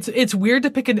it's weird to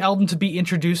pick an album to be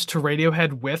introduced to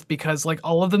Radiohead with, because like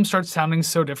all of them start sounding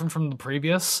so different from the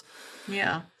previous.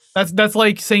 Yeah. That's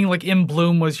like saying like In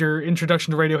Bloom was your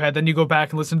introduction to Radiohead, then you go back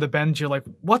and listen to the Bends, you're like,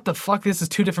 what the fuck? This is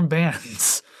two different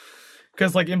bands.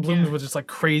 Because like In Bloom was just like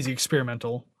crazy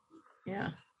experimental.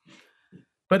 Yeah.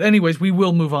 But anyways, we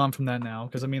will move on from that now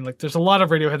because I mean, like, there's a lot of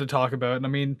Radiohead to talk about, and I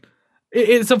mean,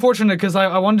 it's unfortunate because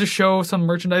I wanted to show some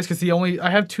merchandise because I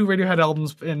have 2 Radiohead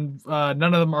albums and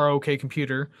none of them are OK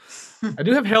Computer. I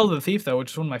do have Hail to the Thief though,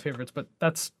 which is one of my favorites, but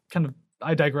that's kind of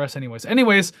I digress.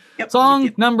 Anyways,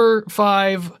 song number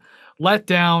 5, Let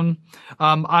Down.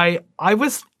 I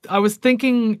was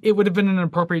thinking it would have been an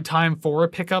appropriate time for a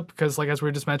pickup because, like, as we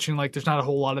were just mentioning, like, there's not a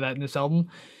whole lot of that in this album.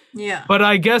 Yeah. But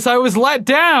I guess I was let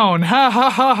down. Ha ha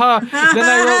ha ha. Then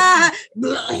I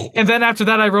wrote, and then after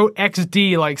that I wrote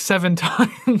XD like 7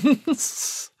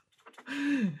 times.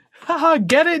 Haha,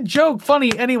 get it? Joke.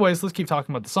 Funny. Anyways, let's keep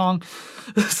talking about the song.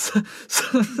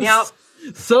 Yep.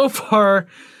 So far,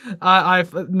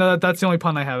 no, that's the only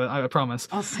pun I have. I promise.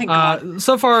 Oh, thank God.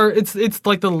 So far, it's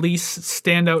like the least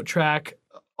standout track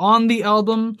on the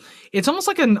album. It's almost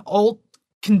like an alt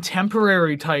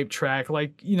contemporary type track,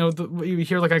 like, you know, you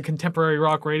hear like a contemporary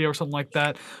rock radio or something like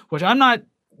that, which I'm not.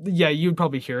 Yeah, you'd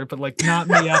probably hear it, but like not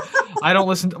me. I don't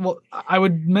listen to, well, I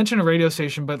would mention a radio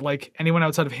station, but like anyone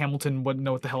outside of Hamilton wouldn't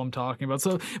know what the hell I'm talking about.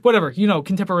 So whatever, you know,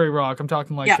 contemporary rock. I'm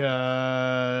talking like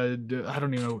I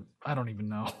don't even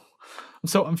know. I'm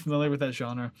so unfamiliar with that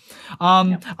genre.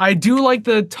 I do like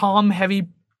the tom heavy,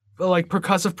 like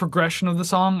percussive progression of the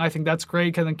song. I think that's great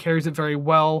because it carries it very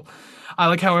well. I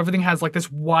like how everything has like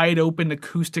this wide open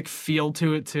acoustic feel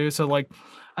to it too. So like,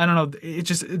 I don't know,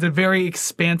 it's a very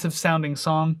expansive sounding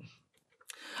song.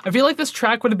 I feel like this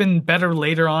track would have been better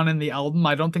later on in the album.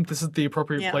 I don't think this is the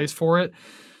appropriate place for it.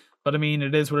 But I mean,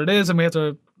 it is what it is, and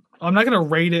I'm not going to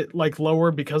rate it like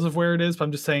lower because of where it is, but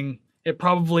I'm just saying it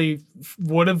probably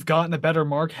would have gotten a better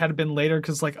mark had it been later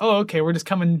because like, oh, okay, we're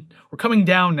coming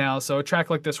down now, so a track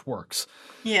like this works.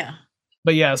 Yeah.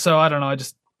 But yeah, so I don't know,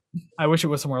 I wish it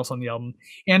was somewhere else on the album.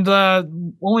 And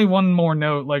only one more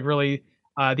note, like really,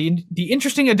 the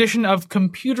interesting addition of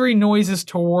computery noises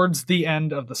towards the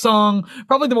end of the song,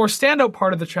 probably the more standout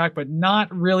part of the track, but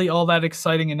not really all that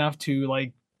exciting enough to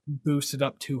like boost it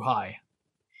up too high.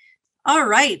 All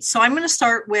right, so I'm going to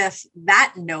start with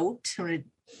that note. I'm going to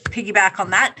piggyback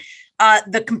on that.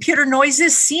 The computer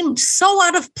noises seemed so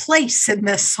out of place in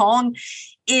this song.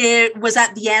 It was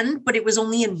at the end, but it was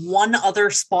only in one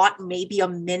other spot, maybe a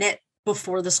minute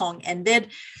before the song ended.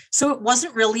 So it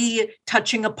wasn't really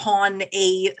touching upon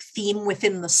a theme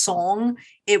within the song.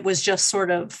 It was just sort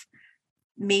of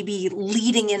maybe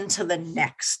leading into the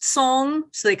next song.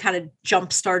 So they kind of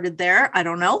jump started there. I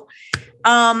don't know.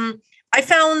 I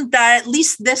found that at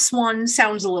least this one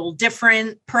sounds a little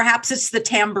different. Perhaps it's the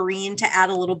tambourine to add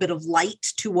a little bit of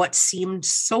light to what seemed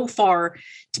so far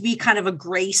to be kind of a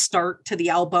gray start to the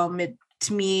album. It,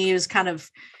 to me, is kind of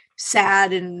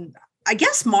sad and I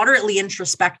guess moderately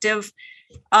introspective.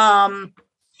 I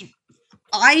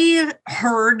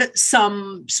heard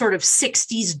some sort of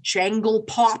 60s jangle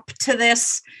pop to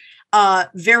this.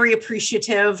 Very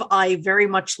appreciative. I very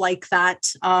much like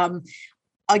that.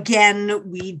 Again,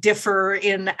 we differ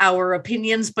in our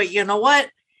opinions, but you know what?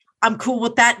 I'm cool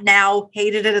with that now.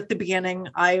 Hated it at the beginning.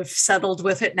 I've settled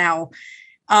with it now.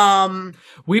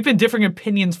 We've been differing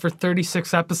opinions for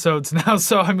 36 episodes now,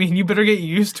 so I mean, you better get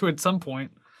used to it at some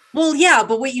point. Well, yeah,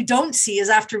 but what you don't see is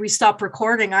after we stop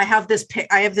recording, I have this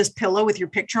pillow with your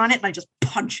picture on it, and I just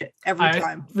punch it every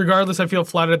time. Regardless, I feel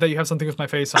flattered that you have something with my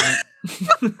face on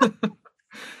it.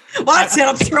 Well, that's it.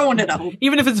 I'm throwing it out.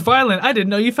 Even if it's violent, I didn't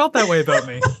know you felt that way about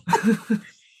me.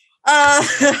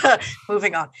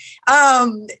 Moving on.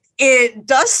 It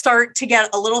does start to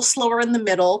get a little slower in the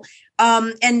middle.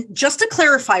 And just to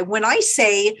clarify, when I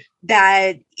say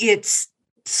that it's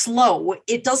slow,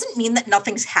 it doesn't mean that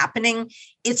nothing's happening.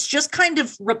 It's just kind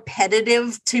of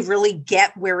repetitive to really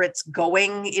get where it's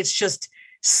going. It's just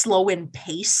slow in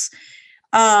pace.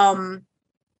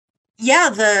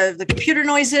 Yeah, the computer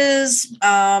noises.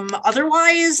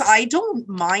 Otherwise, I don't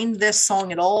mind this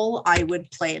song at all. I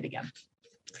would play it again,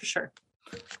 for sure.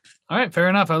 All right, fair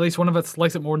enough. At least one of us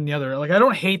likes it more than the other. Like, I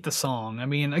don't hate the song. I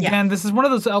mean, again, this is one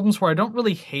of those albums where I don't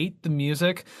really hate the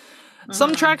music.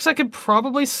 Some tracks I could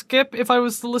probably skip if I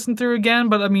was to listen through again,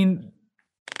 but I mean,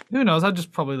 who knows? I'd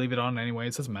just probably leave it on anyway.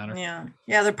 It doesn't matter.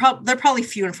 Yeah, they're probably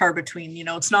few and far between. You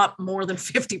know, it's not more than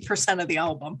 50% of the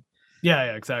album.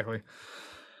 Yeah, exactly.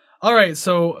 All right,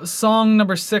 so song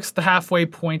number 6, the halfway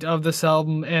point of this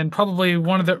album, and probably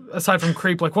one of their, aside from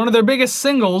Creep, like one of their biggest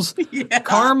singles,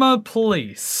 Karma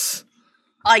Police.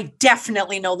 I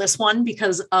definitely know this one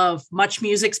because of Much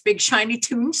Music's Big Shiny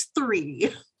Tunes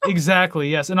 3. Exactly,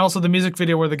 yes. And also the music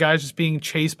video where the guy's just being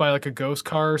chased by like a ghost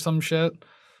car or some shit.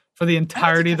 for the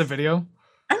entirety of the video?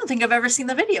 I don't think I've ever seen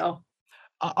the video.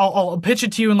 I'll pitch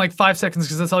it to you in like 5 seconds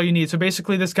because that's all you need. So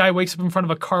basically, this guy wakes up in front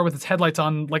of a car with its headlights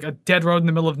on, like a dead road in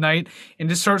the middle of night, and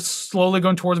just starts slowly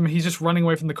going towards him. And he's just running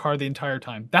away from the car the entire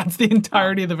time. That's the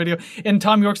entirety of the video. And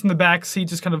Tom York's in the back seat,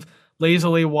 just kind of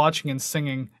lazily watching and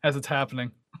singing as it's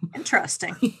happening.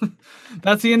 Interesting.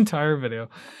 That's the entire video.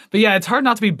 But yeah, it's hard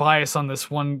not to be biased on this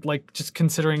one, like just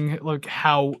considering like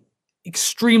how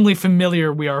extremely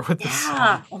familiar we are with this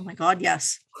song. Oh my God,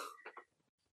 yes.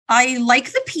 I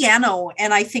like the piano,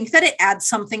 and I think that it adds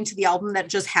something to the album that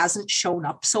just hasn't shown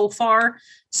up so far.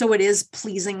 So it is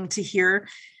pleasing to hear.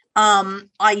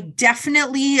 I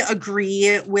definitely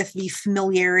agree with the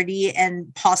familiarity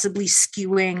and possibly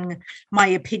skewing my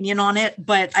opinion on it.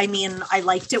 But I mean, I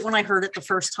liked it when I heard it the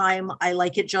first time. I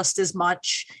like it just as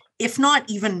much, if not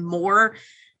even more,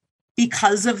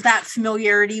 because of that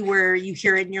familiarity where you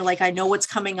hear it and you're like, I know what's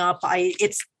coming up.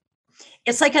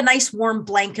 It's like a nice warm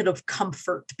blanket of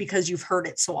comfort because you've heard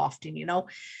it so often, you know?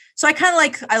 So I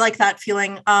like that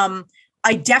feeling.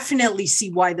 I definitely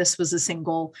see why this was a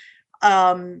single.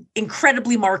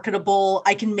 Incredibly marketable.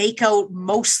 I can make out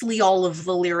mostly all of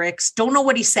the lyrics. Don't know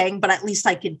what he's saying, but at least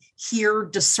I can hear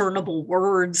discernible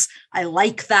words. I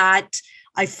like that.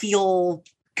 I feel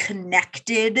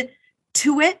connected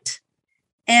to it.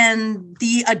 And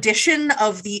the addition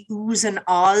of the oohs and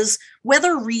ahs,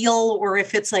 whether real or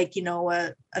if it's like, you know,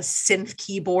 a synth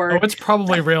keyboard. Oh, it's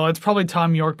probably real. It's probably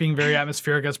Tom York being very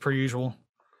atmospheric as per usual.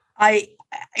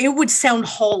 It would sound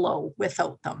hollow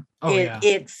without them.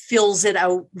 It fills it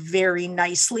out very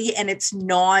nicely, and it's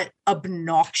not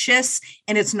obnoxious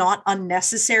and it's not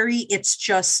unnecessary.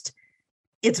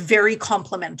 It's very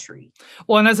complimentary.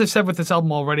 Well, and as I've said with this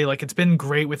album already, like it's been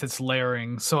great with its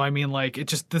layering. So I mean, like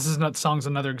song's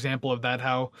another example of that.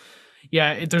 How,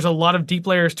 yeah, there's a lot of deep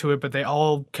layers to it, but they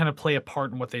all kind of play a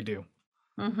part in what they do.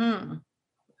 Mm-hmm.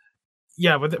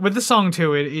 Yeah, with the song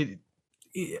too, it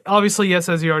obviously, yes,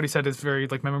 as you already said, it's very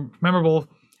like memorable.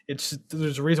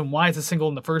 There's a reason why it's a single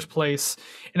in the first place.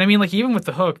 And I mean, like, even with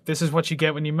the hook, this is what you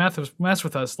get when you mess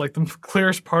with us, like the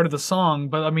clearest part of the song.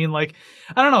 But I mean, like,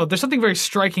 I don't know, there's something very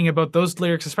striking about those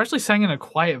lyrics, especially sang in a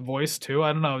quiet voice too.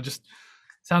 I don't know, just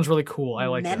sounds really cool. I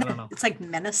like it. I don't know. It's like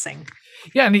menacing.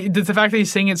 Yeah, and the fact that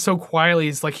he's saying it so quietly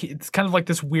is like, it's kind of like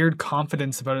this weird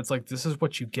confidence about it. It's like, this is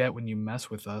what you get when you mess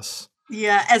with us.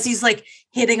 Yeah, as he's like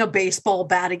hitting a baseball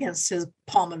bat against his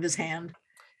palm of his hand.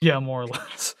 Yeah, more or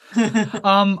less.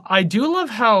 I do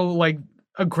love how like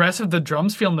aggressive the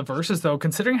drums feel in the verses, though,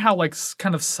 considering how like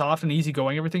kind of soft and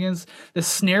easygoing everything is. The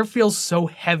snare feels so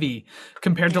heavy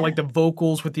compared to like the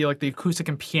vocals with the acoustic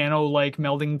and piano like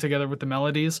melding together with the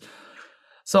melodies.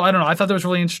 So I don't know. I thought that was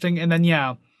really interesting. And then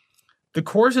the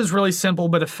chorus is really simple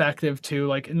but effective too.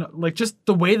 Like just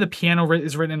the way the piano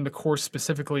is written in the chorus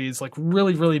specifically is like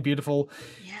really, really beautiful.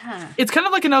 Yeah. It's kind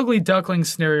of like an Ugly Duckling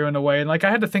scenario in a way. And like I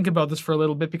had to think about this for a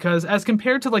little bit because as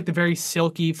compared to like the very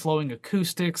silky flowing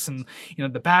acoustics and, you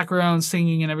know, the background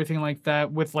singing and everything like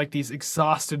that with like these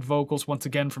exhausted vocals once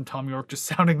again from Tom York just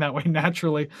sounding that way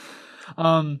naturally.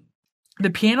 The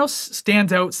piano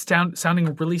stands out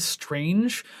sounding really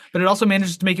strange, but it also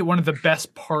manages to make it one of the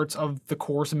best parts of the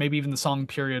chorus and maybe even the song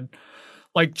period.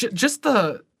 Like just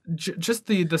the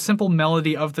simple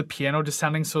melody of the piano just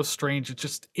sounding so strange.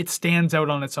 It stands out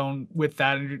on its own with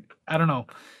that. And I don't know.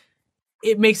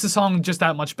 It makes the song just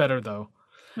that much better though.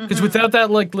 Because without that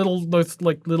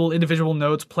little individual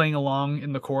notes playing along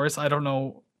in the chorus, I don't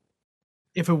know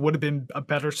if it would have been a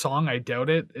better song. I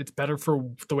doubt it. It's better for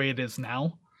the way it is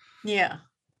now. Yeah.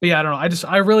 But yeah, I don't know.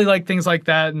 I really like things like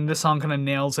that, and this song kind of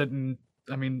nails it. And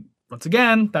I mean, once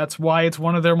again, that's why it's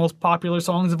one of their most popular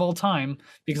songs of all time,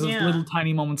 because of little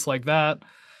tiny moments like that.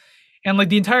 And like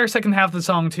the entire second half of the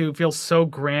song too feels so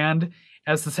grand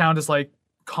as the sound is like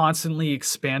constantly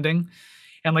expanding,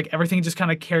 and like everything just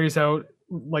kind of carries out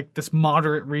like this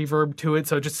moderate reverb to it,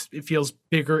 so it feels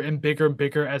bigger and bigger and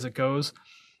bigger as it goes.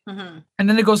 And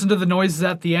then it goes into the noises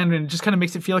at the end, and it just kind of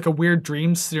makes it feel like a weird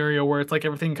dream scenario where it's like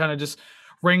everything kind of just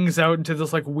rings out into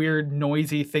this like weird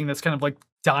noisy thing that's kind of like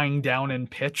dying down in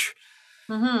pitch.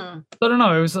 So I don't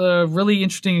know. It was a really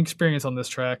interesting experience on this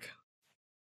track.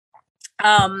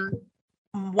 One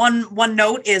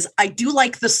note is I do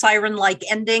like the siren-like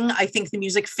ending. I think the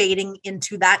music fading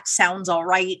into that sounds all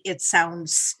right. It's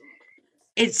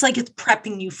like it's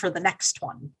prepping you for the next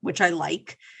one, which I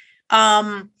like.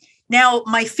 Now,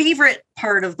 my favorite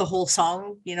part of the whole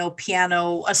song, you know,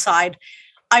 piano aside,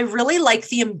 I really like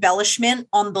the embellishment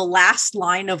on the last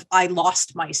line of I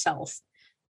lost myself.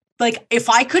 Like, if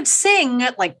I could sing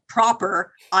like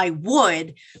proper, I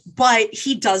would, but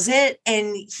he does it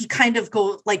and he kind of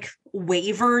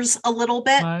wavers a little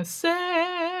bit. Myself.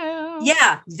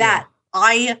 Yeah, that.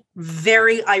 I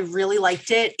really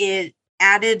liked it. It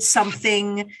added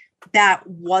something that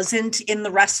wasn't in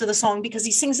the rest of the song because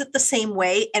he sings it the same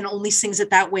way and only sings it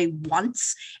that way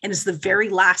once. And it's the very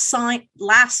last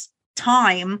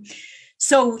time.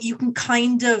 So you can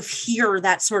kind of hear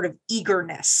that sort of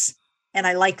eagerness. And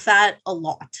I like that a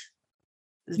lot.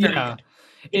 It's very good.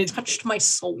 It touched my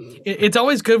soul. It's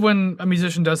always good when a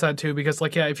musician does that too, because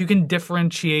like, if you can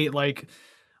differentiate, like,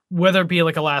 whether it be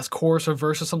like a last chorus or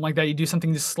verse or something like that, you do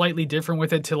something just slightly different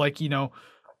with it to, like,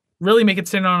 really make it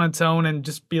stand on its own and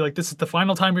just be like, this is the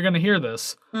final time you're going to hear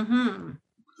this. Mm-hmm.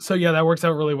 So yeah, that works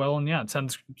out really well. And yeah, it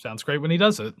sounds great when he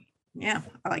does it. Yeah,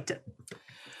 I liked it.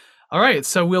 All right,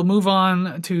 so we'll move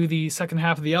on to the second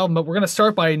half of the album, but we're going to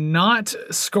start by not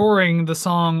scoring the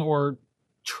song or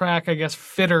track, I guess,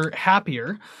 Fitter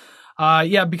Happier.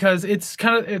 Because it's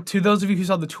kind of, to those of you who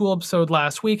saw the Tool episode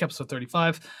last week, episode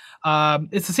 35,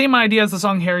 it's the same idea as the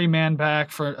song Harry Man Back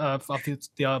for off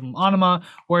the album Anima,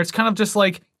 where it's kind of just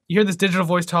like, you hear this digital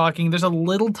voice talking, there's a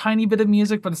little tiny bit of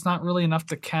music, but it's not really enough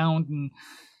to count, and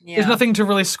there's nothing to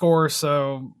really score,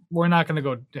 so we're not going to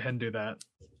go ahead and do that.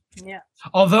 Yeah.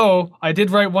 Although I did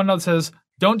write one note that says,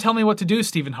 "Don't tell me what to do,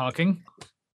 Stephen Hawking."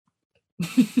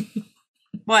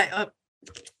 What?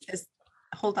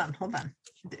 Hold on.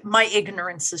 My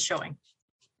ignorance is showing.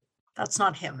 That's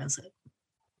not him, is it?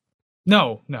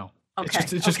 No. Okay.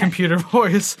 It's just computer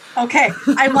voice. Okay.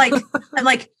 I'm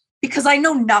like, because I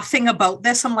know nothing about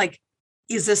this. I'm like,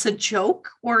 is this a joke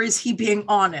or is he being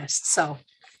honest? So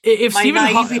if Stephen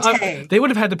Hawking, they would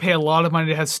have had to pay a lot of money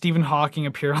to have Stephen Hawking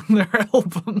appear on their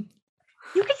album.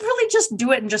 You could really just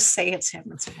do it and just say it's him.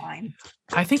 It's fine.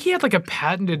 I think he had like a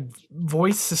patented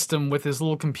voice system with his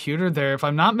little computer there. If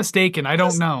I'm not mistaken, I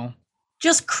don't know.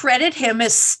 Just credit him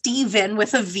as Stephen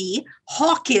with a V,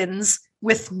 Hawkins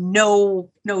with no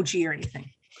G or anything.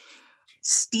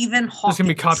 Stephen Hawkins. There's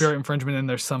going to be copyright infringement in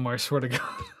there somewhere, I swear to God.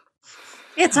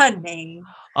 It's a name.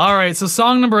 All right, so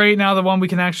song number 8 now, the one we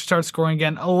can actually start scoring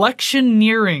again.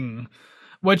 Electioneering,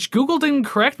 which Google didn't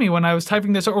correct me when I was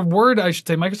typing this, or Word, I should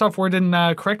say. Microsoft Word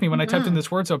didn't correct me when I typed in this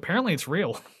word, so apparently it's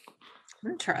real.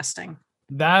 Interesting.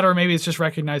 That, or maybe it's just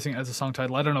recognizing it as a song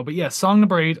title. I don't know. But yeah, song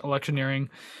number 8, Electioneering.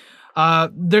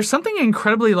 There's something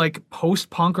incredibly like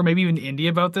post-punk or maybe even indie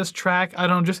about this track. I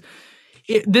don't know,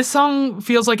 this song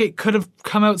feels like it could have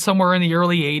come out somewhere in the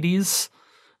early 80s.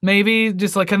 Maybe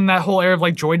just like in that whole era of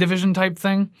like Joy Division type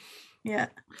thing. Yeah.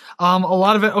 A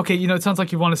lot of it. Okay, it sounds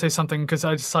like you want to say something because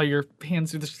I just saw your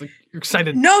hands do this. Like you're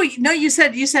excited. No. You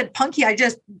said punky.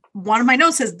 One of my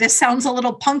notes says this sounds a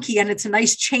little punky, and it's a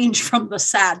nice change from the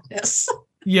sadness.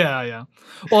 Yeah.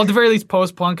 Well, at the very least,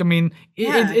 post-punk. I mean,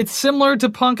 it's similar to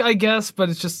punk, I guess, but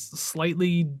it's just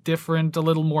slightly different, a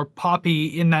little more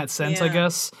poppy in that sense, I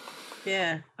guess.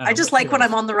 Yeah. I just like when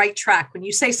I'm on the right track. When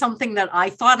you say something that I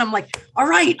thought, I'm like, all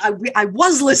right, I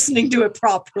was listening to it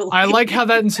properly. I like how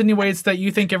that insinuates that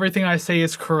you think everything I say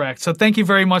is correct. So thank you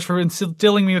very much for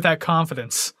instilling me with that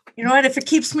confidence. You know what? If it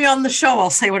keeps me on the show,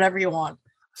 I'll say whatever you want.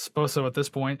 Suppose so at this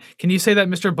point. Can you say that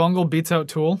Mr. Bungle beats out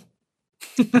Tool?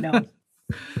 No.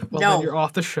 Then you're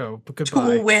off the show. But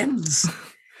goodbye. Tool wins.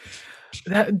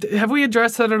 Have we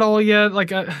addressed that at all yet?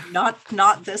 Like,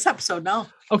 not this episode, no.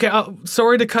 Okay,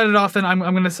 sorry to cut it off. Then I'm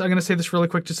gonna say this really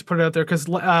quick just to put it out there because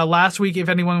last week, if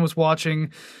anyone was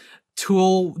watching,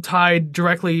 Tool tied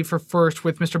directly for first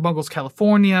with Mr. Bungle's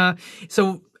California.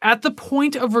 So at the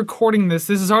point of recording this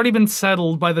has already been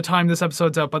settled by the time this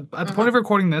episode's out. But at the point of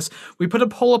recording this, we put a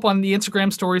poll up on the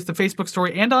Instagram stories, the Facebook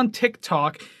story, and on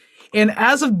TikTok. And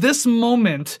as of this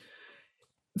moment,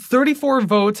 34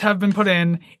 votes have been put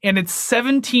in, and it's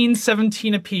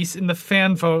 17-17 apiece in the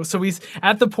fan vote. So he's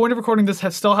at the point of recording this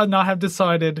have not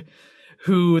decided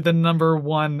who the number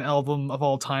one album of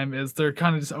all time is. They're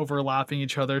kind of just overlapping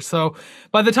each other. So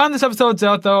by the time this episode's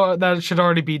out, though, that should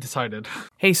already be decided.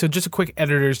 Hey, so just a quick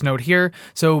editor's note here.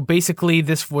 So basically,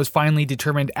 this was finally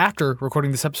determined after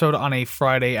recording this episode on a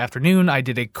Friday afternoon. I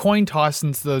did a coin toss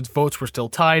since the votes were still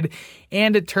tied,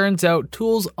 and it turns out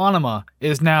Tool's Anima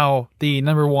is now the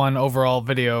number one overall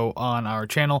video on our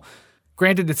channel.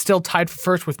 Granted, it's still tied for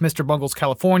first with Mr. Bungle's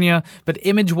California, but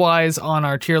image-wise on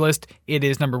our tier list, it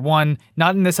is number one.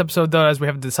 Not in this episode, though, as we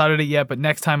haven't decided it yet, but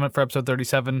next time for episode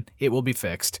 37, it will be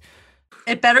fixed.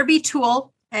 It better be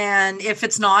Tool, and if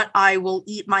it's not, I will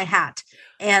eat my hat.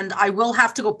 And I will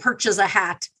have to go purchase a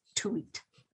hat to eat.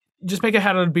 Just make a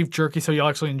hat out of beef jerky so you'll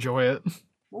actually enjoy it.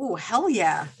 Oh, hell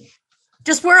yeah.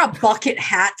 Just wear a bucket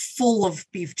hat full of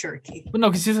beef jerky. But no,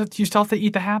 because you still have to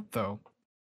eat the hat, though.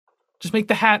 Just make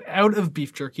the hat out of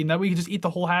beef jerky, and that way you can just eat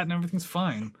the whole hat and everything's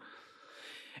fine.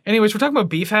 Anyways, we're talking about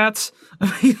beef hats.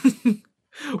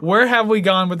 Where have we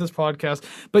gone with this podcast?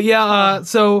 But yeah,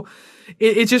 so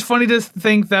it's just funny to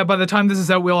think that by the time this is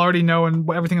out, we'll already know, and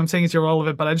everything I'm saying is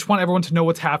irrelevant. But I just want everyone to know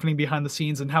what's happening behind the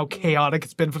scenes and how chaotic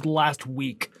it's been for the last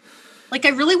week. Like, I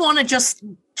really want to just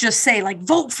say, like,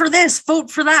 vote for this,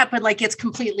 vote for that, but like, it's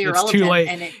completely irrelevant. It's too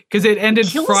late because it ended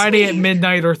Friday at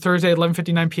midnight or Thursday at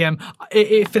 11:59 p.m.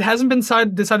 If it hasn't been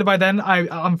decided by then,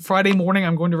 on Friday morning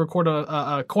I'm going to record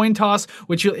a coin toss,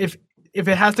 which if it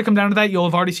has to come down to that, you'll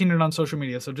have already seen it on social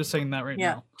media. So just saying that right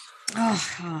now.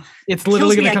 It's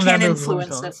literally going to come down to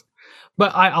influence it.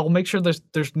 But I'll make sure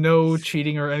there's no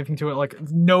cheating or anything to it. Like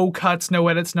no cuts, no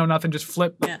edits, no nothing. Just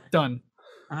flip, done.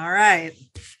 All right.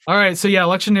 So yeah,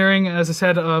 Electioneering, as I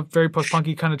said, a very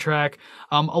post-punky kind of track.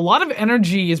 A lot of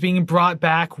energy is being brought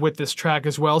back with this track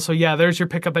as well. So yeah, there's your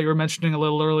pickup that you were mentioning a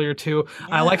little earlier too. Yeah.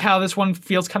 I like how this one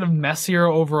feels kind of messier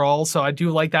overall. So I do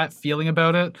like that feeling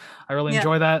about it. I really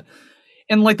enjoy that.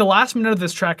 And like the last minute of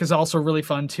this track is also really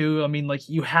fun too. I mean, like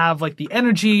you have like the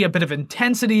energy, a bit of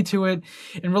intensity to it,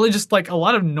 and really just like a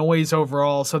lot of noise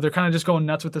overall. So they're kind of just going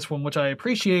nuts with this one, which I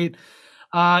appreciate.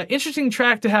 Interesting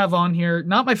track to have on here.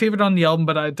 Not my favorite on the album,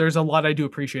 but there's a lot I do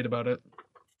appreciate about it.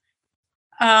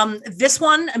 This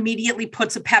one immediately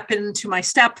puts a pep into my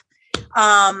step.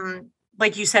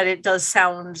 Like you said, it does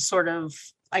sound sort of,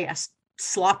 I guess,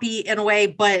 sloppy in a way,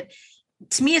 but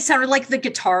to me, it sounded like the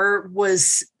guitar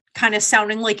was kind of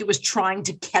sounding like it was trying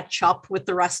to catch up with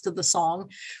the rest of the song,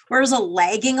 whereas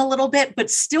lagging a little bit,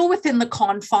 but still within the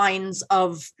confines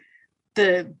of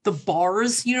the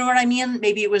bars, you know what I mean?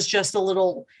 Maybe it was just a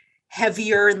little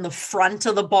heavier in the front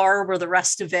of the bar where the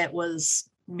rest of it was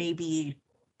maybe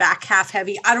back half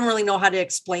heavy. I don't really know how to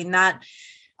explain that.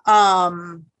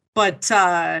 But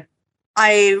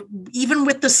I, even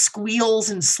with the squeals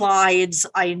and slides,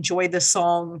 I enjoy the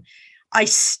song. I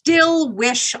still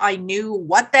wish I knew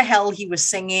what the hell he was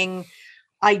singing.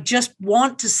 I just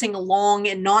want to sing along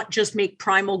and not just make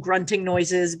primal grunting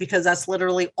noises because that's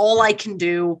literally all I can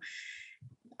do.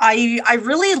 I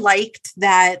really liked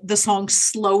that the song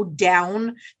slowed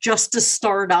down just to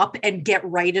start up and get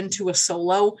right into a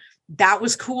solo. That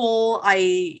was cool.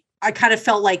 I kind of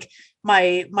felt like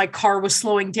my car was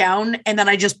slowing down and then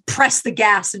I just pressed the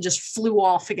gas and just flew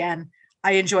off again.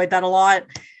 I enjoyed that a lot.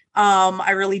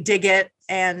 I really dig it.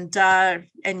 And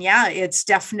yeah, it's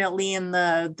definitely in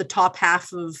the top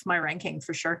half of my ranking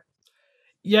for sure.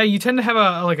 Yeah, you tend to have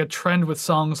a trend with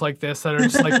songs like this that are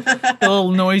just like a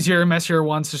little noisier, messier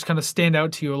ones just kind of stand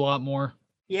out to you a lot more.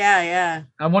 Yeah.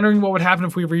 I'm wondering what would happen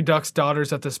if we redux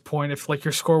Daughters at this point, if like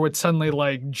your score would suddenly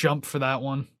like jump for that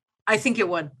one. I think it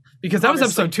would. Because that was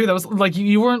episode 2. That was like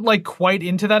you weren't like quite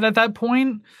into that at that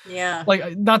point. Yeah.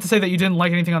 Like not to say that you didn't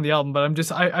like anything on the album,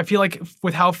 but I feel like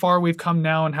with how far we've come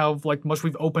now and how like much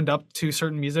we've opened up to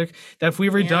certain music, that if we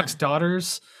redux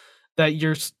Daughters, that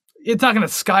it's not going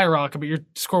to skyrocket, but your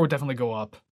score would definitely go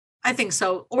up. I think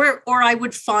so. Or I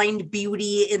would find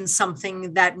beauty in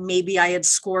something that maybe I had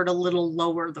scored a little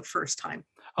lower the first time.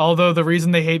 Although The Reason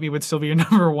They Hate Me would still be your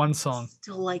number 1 song.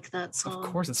 Still like that song.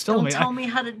 Of course, it's still Don't tell me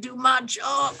how to do my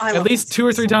job. At least 2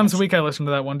 or 3 times a week I listen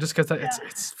to that one just because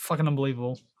it's fucking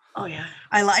unbelievable. Oh yeah,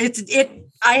 I like it.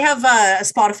 I have a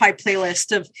Spotify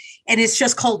playlist and it's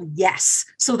just called Yes.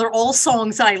 So they're all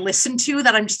songs that I listen to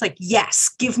that I'm just like,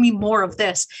 yes, give me more of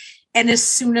this. And as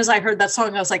soon as I heard that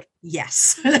song, I was like,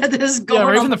 yes, this is going. Yeah,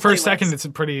 right from the first second, it's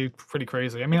pretty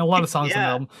crazy. I mean, a lot of songs on the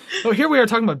album. But here we are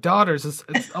talking about Daughters.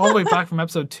 It's all the way back from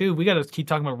episode 2. We got to keep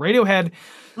talking about Radiohead.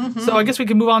 Mm-hmm. So I guess we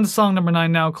can move on to song number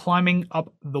 9 now, Climbing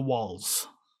Up the Walls.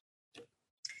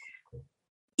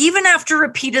 Even after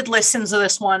repeated listens of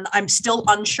this one, I'm still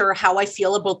unsure how I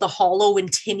feel about the hollow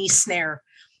and tinny snare.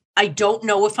 I don't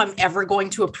know if I'm ever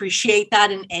going to appreciate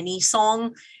that in any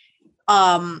song.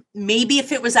 Maybe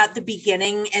if it was at the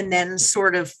beginning and then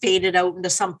sort of faded out into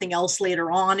something else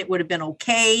later on, it would have been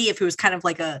okay if it was kind of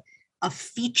like a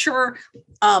feature.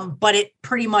 But it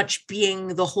pretty much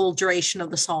being the whole duration of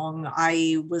the song,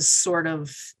 I was sort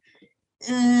of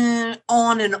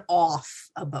on and off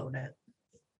about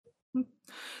it.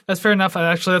 That's fair enough.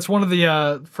 Actually, that's one of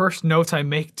the first notes I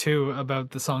make too about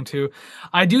the song too.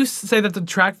 I do say that the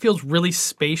track feels really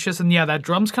spacious, and yeah, that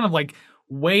drum's kind of like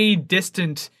way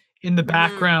distant in the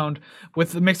background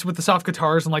mixed with the soft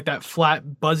guitars and like that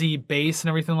flat buzzy bass and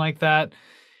everything like that.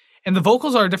 And the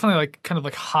vocals are definitely like kind of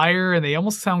like higher and they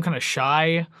almost sound kind of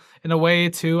shy in a way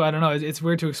too. I don't know. It's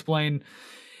weird to explain.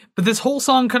 But this whole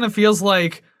song kind of feels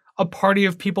like a party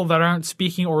of people that aren't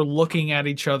speaking or looking at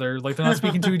each other. Like they're not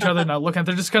speaking to each other, not looking at,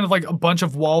 they're just kind of like a bunch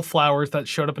of wallflowers that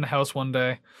showed up in a house one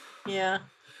day. Yeah.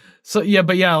 So yeah,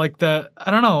 but yeah, like I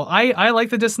don't know. I like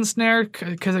the distant snare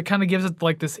because it kind of gives it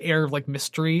like this air of like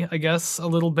mystery, I guess, a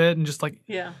little bit, and just like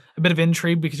Yeah. a bit of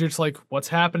intrigue because you're just like, what's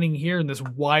happening here in this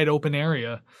wide open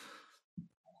area?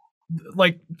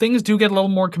 Like things do get a little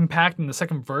more compact in the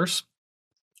second verse.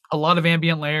 A lot of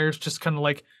ambient layers just kind of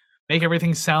like make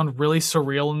everything sound really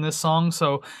surreal in this song.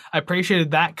 So I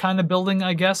appreciated that kind of building,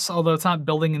 I guess, although it's not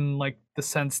building in like the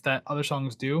sense that other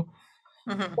songs do.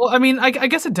 Hmm. Well, I mean, I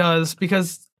guess it does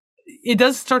because it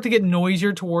does start to get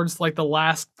noisier towards like the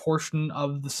last portion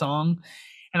of the song.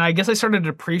 And I guess I started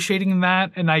appreciating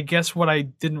that. And I guess what I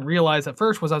didn't realize at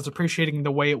first was I was appreciating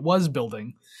the way it was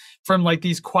building from like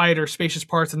these quieter, spacious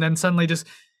parts, and then suddenly just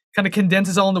kind of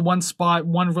condenses all into one spot,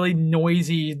 one really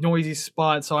noisy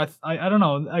spot. So I don't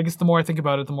know. I guess the more I think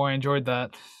about it, the more I enjoyed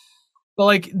that. But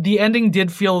like the ending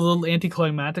did feel a little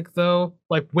anticlimactic though,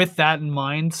 like with that in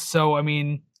mind. So I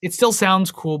mean, it still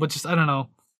sounds cool, but just I don't know.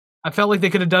 I felt like they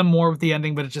could have done more with the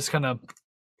ending, but it just kind of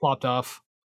plopped off.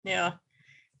 Yeah.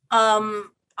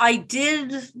 I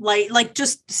did like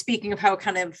just speaking of how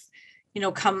kind of,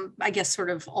 come, I guess, sort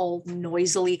of all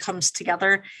noisily comes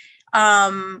together.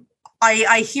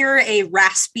 I hear a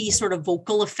raspy sort of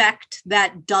vocal effect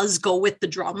that does go with the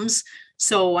drums.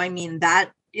 So, I mean,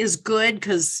 that is good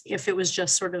because if it was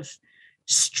just sort of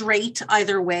straight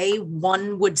either way,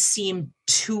 one would seem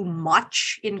too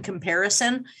much in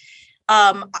comparison.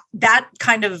 That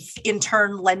kind of in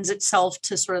turn lends itself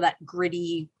to sort of that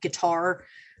gritty guitar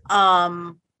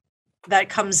that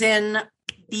comes in.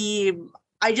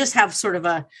 I just have sort of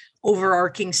a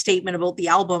overarching statement about the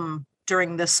album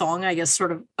during this song, I guess,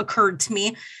 sort of occurred to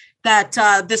me that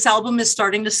this album is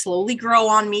starting to slowly grow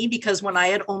on me because when I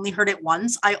had only heard it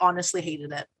once, I honestly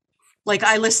hated it. Like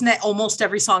I listened to almost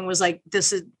every song was like,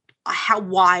 this is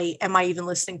why am I even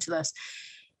listening to this?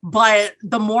 But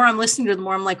the more I'm listening to it, the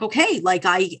more I'm like, okay, like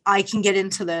I can get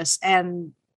into this.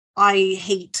 And I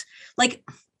hate like,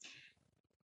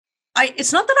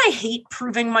 it's not that I hate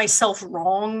proving myself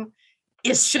wrong.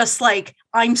 It's just like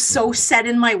I'm so set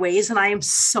in my ways and I am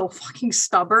so fucking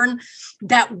stubborn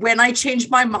that when I change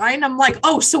my mind, I'm like,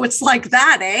 oh, so it's like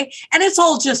that, eh? And it's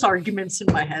all just arguments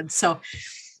in my head. So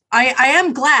I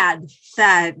am glad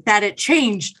that it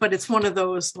changed, but it's one of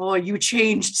those, oh, you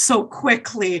changed so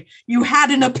quickly. You had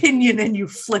an opinion and you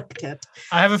flipped it.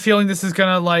 I have a feeling this is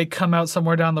gonna like come out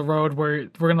somewhere down the road where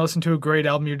we're gonna listen to a great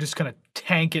album. You're just gonna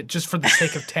tank it just for the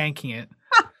sake of tanking it.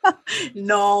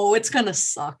 No, it's gonna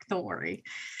suck. Don't worry.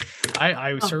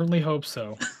 I certainly hope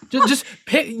so. Just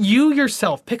pick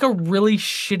yourself. Pick a really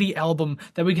shitty album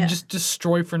that we can just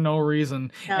destroy for no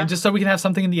reason, and just so we can have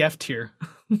something in the F tier.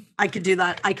 I could do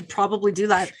that. I could probably do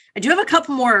that. I do have a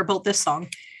couple more about this song.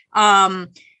 I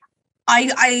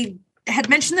had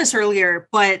mentioned this earlier,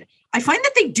 but I find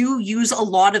that they do use a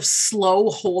lot of slow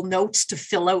whole notes to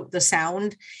fill out the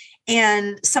sound.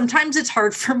 And sometimes it's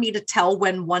hard for me to tell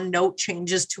when one note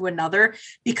changes to another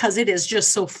because it is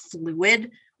just so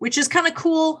fluid, which is kind of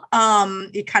cool.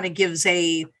 It kind of gives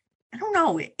I don't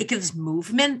know, it gives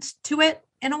movement to it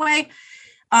in a way.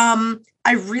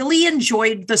 I really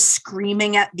enjoyed the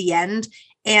screaming at the end,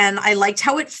 and I liked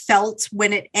how it felt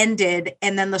when it ended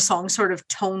and then the song sort of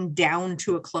toned down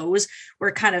to a close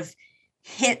where it kind of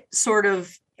hit sort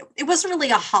of, it wasn't really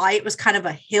a high, it was kind of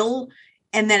a hill,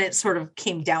 and then it sort of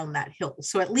came down that hill.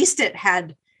 So at least it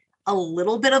had a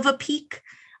little bit of a peak.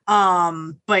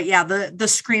 But yeah, the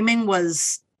screaming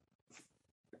was,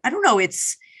 I don't know,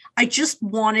 I just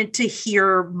wanted to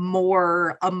hear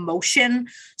more emotion.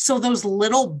 So those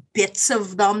little bits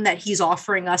of them that he's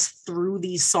offering us through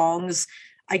these songs,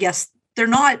 I guess they're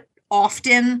not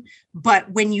often,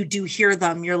 but when you do hear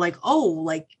them, you're like, oh,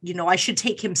 like, I should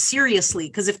take him seriously.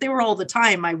 Because if they were all the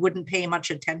time, I wouldn't pay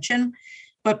much attention.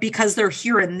 But because they're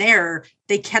here and there,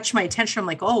 they catch my attention. I'm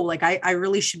like, oh, like I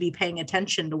really should be paying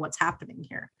attention to what's happening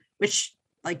here, which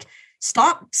like,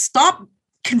 stop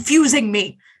confusing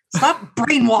me. Stop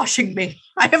brainwashing me.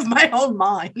 I have my own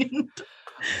mind.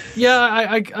 Yeah,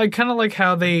 I kind of like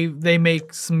how they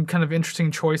make some kind of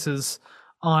interesting choices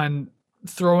on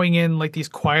throwing in like these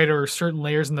quieter certain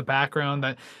layers in the background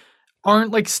that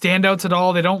aren't like standouts at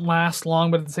all. They don't last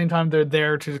long, but at the same time they're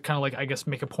there to kind of like, I guess,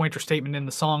 make a point or statement in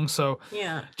the song. So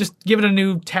yeah, just give it a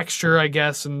new texture, I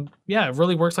guess. And yeah, it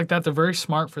really works like that. They're very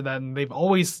smart for that, and they've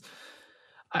always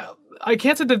I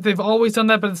can't say that they've always done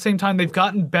that, but at the same time they've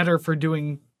gotten better for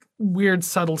doing weird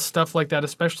subtle stuff like that,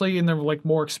 especially in their like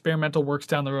more experimental works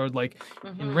down the road, like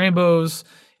in Rainbows,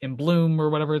 in Bloom, or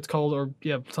whatever it's called, or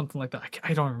yeah, something like that.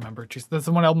 I don't remember. Jeez, that's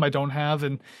the one album I don't have,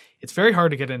 and it's very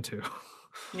hard to get into.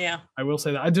 Yeah, I will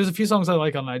say that there's a few songs I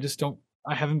like on it.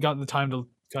 I haven't gotten the time to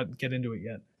get into it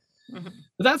yet. Mhm.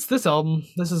 But that's this album.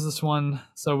 This is this one.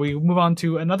 So we move on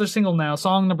to another single now.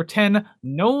 Song number 10,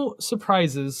 No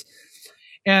Surprises.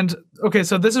 And okay,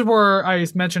 so this is where I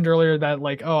mentioned earlier that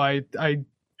like, oh, I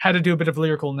had to do a bit of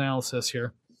lyrical analysis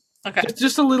here. Okay.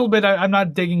 Just a little bit. I'm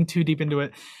not digging too deep into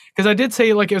it because I did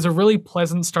say like it was a really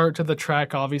pleasant start to the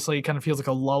track. Obviously, it kind of feels like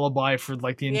a lullaby for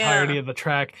like the entirety of the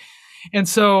track, and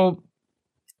so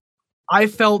I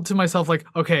felt to myself like,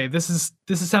 okay, this is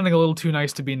sounding a little too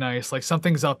nice to be nice. Like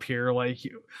something's up here. Like,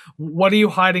 what are you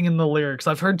hiding in the lyrics?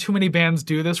 I've heard too many bands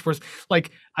do this. Where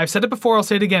like I've said it before, I'll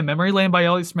say it again. Memory Lane by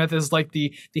Elliott Smith is like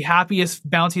the happiest,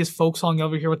 bountiest folk song you'll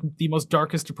ever hear with the most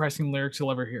darkest, depressing lyrics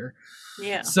you'll ever hear.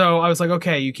 Yeah. So I was like,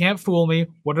 okay, you can't fool me.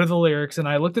 What are the lyrics? And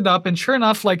I looked it up, and sure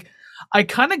enough, like I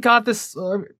kind of got this.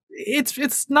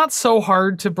 It's not so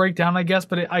hard to break down, I guess,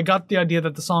 but I got the idea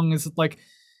that the song is like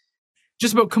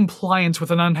just about compliance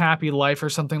with an unhappy life or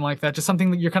something like that. Just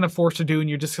something that you're kind of forced to do, and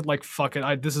you're just like, fuck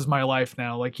it, this is my life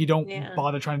now. Like you don't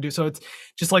bother trying to do so. It's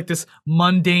just like this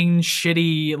mundane,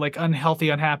 shitty, like unhealthy,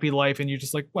 unhappy life, and you're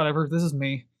just like, whatever, this is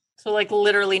me. So like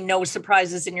literally no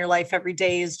surprises in your life every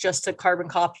day is just a carbon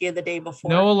copy of the day before.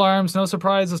 No alarms, no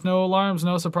surprises, no alarms,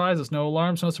 no surprises, no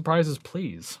alarms, no surprises,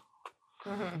 please.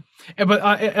 Mm-hmm.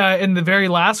 But in the very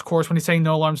last chorus, when he's saying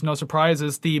no alarms, no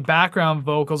surprises, the background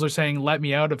vocals are saying, let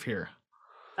me out of here.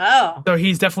 Oh. So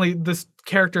he's definitely, this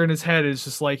character in his head is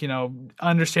just like, you know,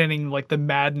 understanding like the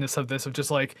madness of this, of just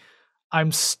like,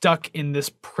 I'm stuck in this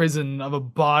prison of a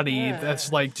body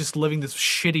that's like just living this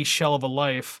shitty shell of a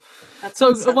life.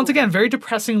 So once again, very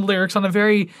depressing lyrics on a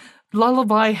very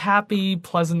lullaby, happy,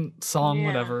 pleasant song,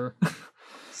 whatever.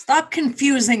 Stop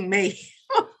confusing me.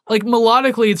 Like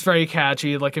melodically, it's very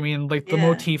catchy. Like, I mean, like the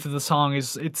motif of the song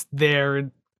it's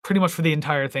there pretty much for the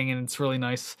entire thing, and it's really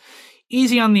nice.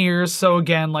 Easy on the ears, so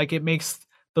again, like it makes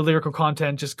the lyrical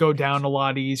content just go down a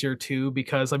lot easier too,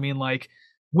 because I mean, like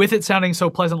with it sounding so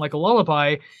pleasant like a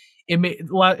lullaby, it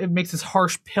makes this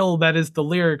harsh pill that is the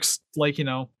lyrics, like, you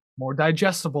know, more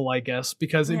digestible, I guess,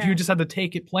 because if you just had to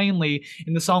take it plainly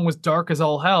and the song was dark as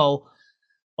all hell,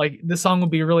 like this song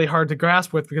would be really hard to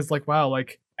grasp with, because like, wow,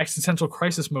 like existential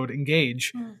crisis mode,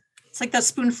 engage. It's like that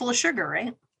spoonful of sugar,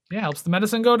 right? Yeah, helps the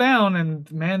medicine go down,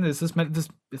 and man, this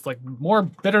it's like more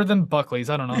bitter than Buckley's.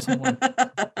 I don't know. Someone.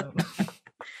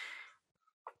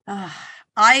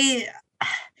 I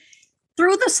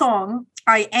through the song,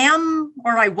 I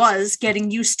was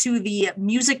getting used to the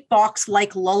music box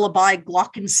like lullaby,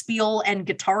 glockenspiel, and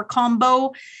guitar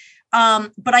combo.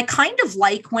 But I kind of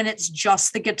like when it's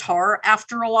just the guitar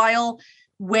after a while.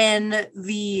 When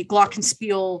the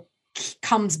glockenspiel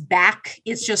comes back,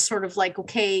 it's just sort of like,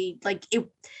 okay, like it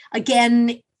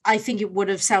again. I think it would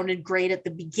have sounded great at the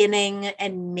beginning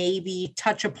and maybe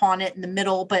touch upon it in the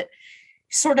middle, but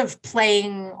sort of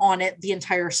playing on it the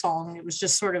entire song, it was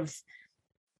just sort of,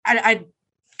 I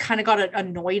kind of got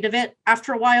annoyed of it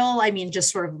after a while. I mean, just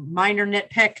sort of minor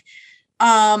nitpick.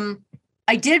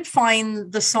 I did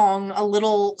find the song a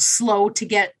little slow to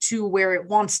get to where it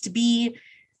wants to be.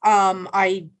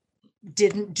 I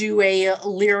didn't do a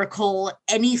lyrical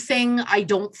anything. I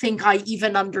don't think I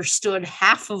even understood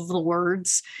half of the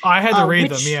words. I had to read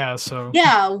them, so.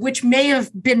 Yeah, which may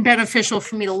have been beneficial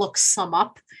for me to look some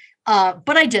up,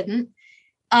 but I didn't.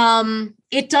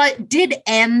 It did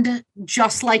end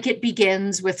just like it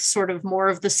begins, with sort of more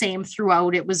of the same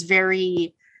throughout. It was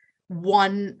very I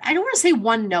don't want to say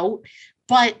one note,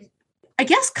 but I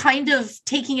guess kind of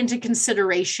taking into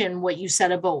consideration what you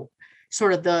said about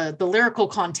sort of the lyrical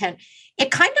content,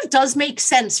 it kind of does make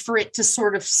sense for it to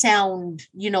sort of sound,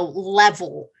 you know,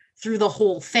 level through the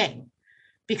whole thing,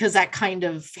 because that kind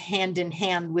of hand in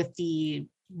hand with the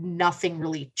nothing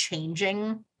really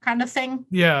changing kind of thing.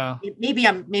 Yeah. Maybe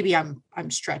I'm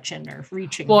stretching or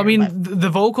reaching. Well, here, I mean, the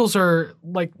vocals are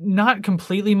like not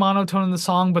completely monotone in the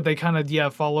song, but they kind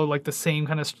of follow like the same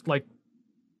kind of like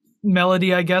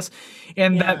melody, I guess,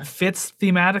 and that fits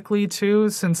thematically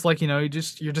too, since like, you know, you're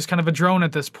just kind of a drone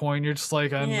at this point. You're just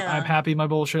like, I'm happy my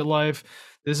bullshit life,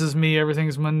 this is me,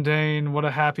 everything's mundane, what a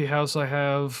happy house I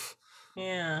have,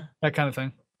 that kind of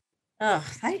thing.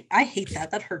 I hate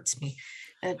that hurts me.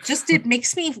 It just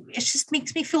makes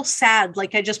me feel sad.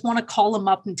 Like I just want to call him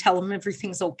up and tell him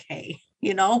everything's okay,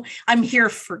 you know, I'm here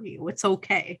for you, it's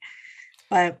okay.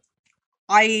 But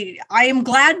I am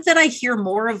glad that I hear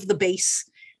more of the bass.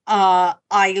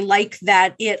 I like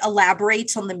that it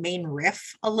elaborates on the main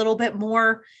riff a little bit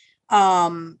more.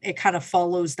 It kind of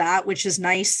follows that, which is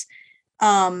nice.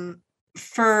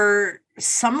 For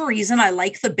some reason, I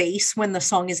like the bass when the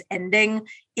song is ending.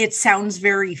 It sounds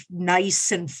very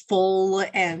nice and full,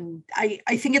 and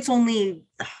I think it's only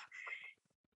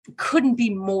couldn't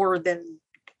be more than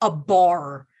a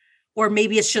bar or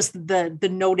maybe it's just the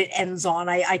note it ends on.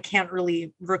 I can't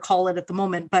really recall it at the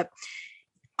moment, but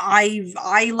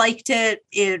I liked it.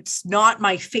 It's not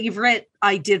my favorite.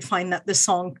 I did find that the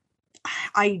song,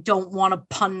 I don't want to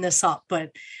pun this up,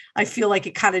 but I feel like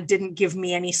it kind of didn't give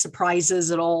me any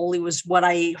surprises at all. It was what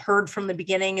I heard from the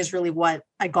beginning is really what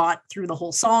I got through the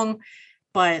whole song.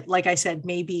 But like I said,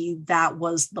 maybe that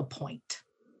was the point.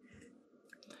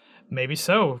 Maybe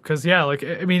so, because yeah, like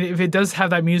I mean, if it does have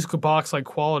that musical box like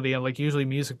quality, and like usually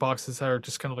music boxes are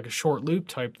just kind of like a short loop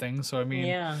type thing. So I mean,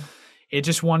 Yeah. it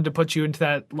just wanted to put you into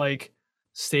that like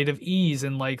state of ease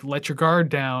and like let your guard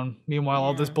down. Meanwhile,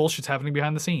 all this Yeah. bullshit's happening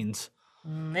behind the scenes.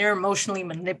 They're emotionally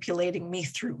manipulating me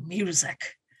through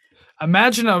music.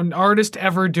 Imagine an artist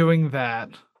ever doing that.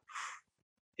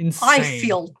 Insane.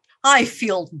 I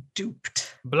feel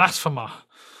duped. Blasphemer.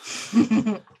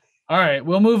 All right,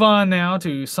 we'll move on now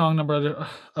to song number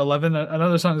 11.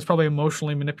 Another song that's probably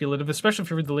emotionally manipulative, especially if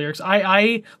you read the lyrics.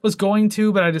 I was going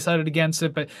to, but I decided against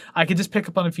it. But I could just pick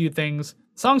up on a few things.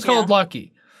 The song's called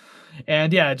 "Lucky,"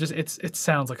 and yeah, it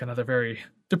sounds like another very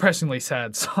depressingly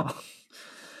sad song.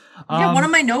 Yeah, one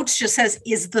of my notes just says,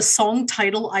 "Is the song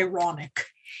title ironic?"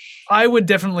 I would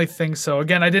definitely think so.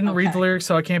 Again, I didn't read the lyrics,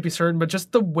 so I can't be certain, but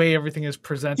just the way everything is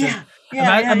presented.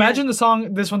 Imagine the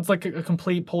song, this one's like a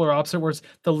complete polar opposite, where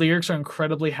the lyrics are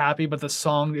incredibly happy, but the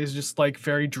song is just like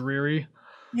very dreary.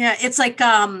 Yeah, it's like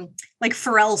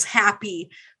Pharrell's Happy,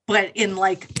 but in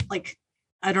like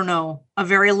I don't know, a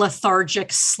very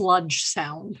lethargic sludge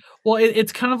sound. Well,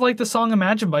 it's kind of like the song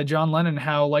Imagine by John Lennon,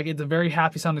 how like it's a very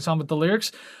happy sounding song, but the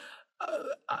lyrics,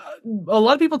 a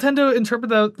lot of people tend to interpret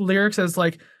the lyrics as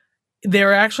like,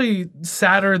 they're actually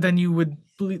sadder than you would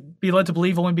be led to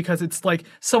believe, only because it's like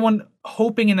someone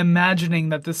hoping and imagining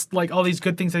that this, like all these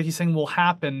good things that he's saying will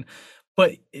happen,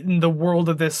 but in the world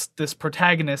of this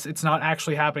protagonist, it's not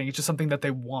actually happening. It's just something that they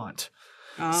want.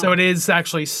 Oh. So it is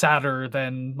actually sadder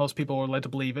than most people are led to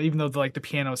believe, even though like the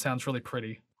piano sounds really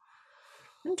pretty.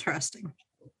 Interesting.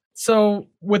 So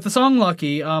with the song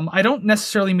 "Lucky," I don't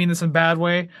necessarily mean this in a bad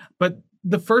way, but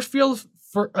the first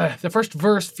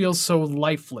verse feels so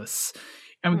lifeless,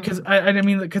 and because I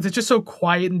mean, because it's just so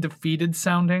quiet and defeated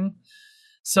sounding.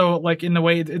 So like in the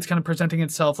way it's kind of presenting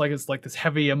itself like it's like this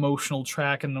heavy emotional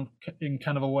track in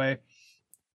kind of a way.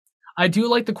 I do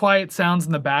like the quiet sounds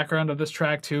in the background of this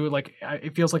track too. Like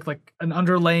it feels like an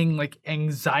underlying like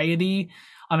anxiety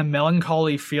on a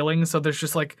melancholy feeling. So there's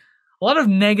just like a lot of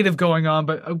negative going on,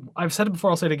 but I've said it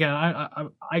before, I'll say it again.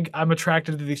 I'm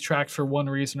attracted to these tracks for one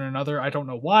reason or another. I don't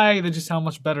know why. They just sound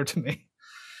much better to me.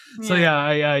 Yeah. So yeah,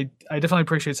 I definitely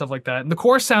appreciate stuff like that. And the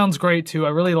chorus sounds great too. I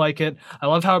really like it. I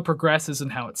love how it progresses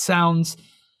and how it sounds.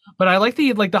 But I like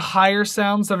the higher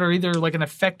sounds that are either like an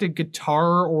affected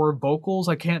guitar or vocals.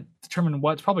 I can't determine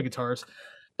what. It's probably guitars.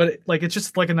 But it's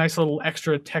just like a nice little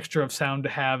extra texture of sound to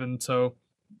have. And so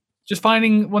just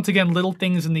finding, once again, little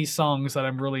things in these songs that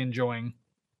I'm really enjoying.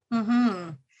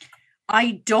 Mm-hmm.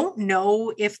 I don't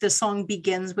know if the song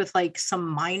begins with like some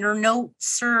minor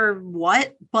notes or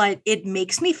what, but it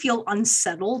makes me feel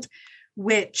unsettled,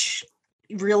 which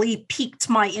really piqued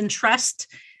my interest.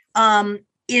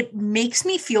 It makes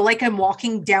me feel like I'm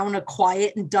walking down a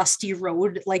quiet and dusty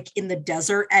road, like in the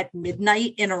desert at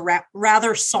midnight in a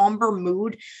rather somber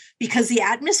mood, because the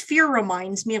atmosphere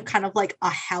reminds me of kind of like a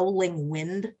howling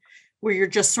wind, where you're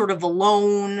just sort of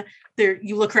alone there.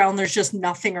 You look around, there's just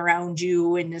nothing around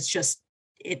you. And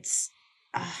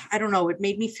I don't know. It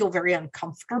made me feel very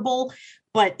uncomfortable,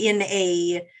 but in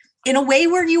a way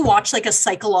where you watch like a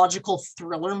psychological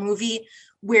thriller movie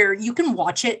where you can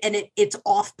watch it and it's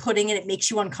off-putting and it makes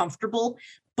you uncomfortable,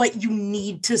 but you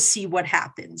need to see what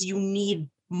happens. You need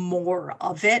more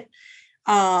of it.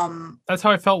 That's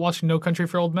how I felt watching No Country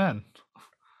for Old Men.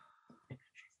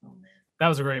 That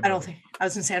was a great movie. I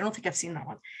was gonna say, I don't think I've seen that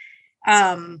one.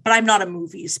 But I'm not a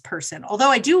movies person. Although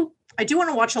I do want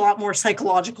to watch a lot more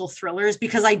psychological thrillers,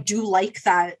 because I do like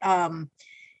that.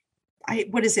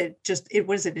 What is it?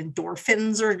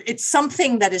 Endorphins, or it's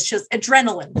something that is just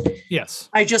adrenaline. Yes.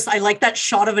 I like that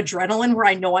shot of adrenaline where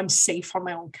I know I'm safe on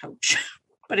my own couch,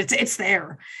 but it's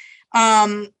there.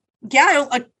 Only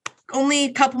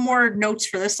a couple more notes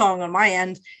for this song on my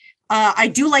end. I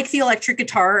do like the electric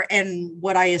guitar and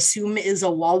what I assume is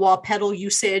a wah-wah pedal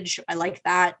usage. I like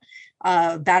that.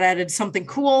 That added something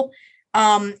cool.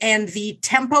 And the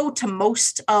tempo to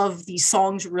most of these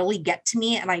songs really get to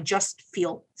me, and I just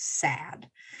feel sad.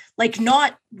 Like,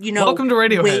 not, Welcome to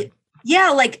Radiohead.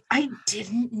 Like, I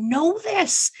didn't know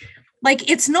this. Like,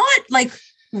 it's not like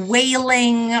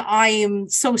wailing, I am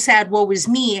so sad, woe is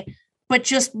me, but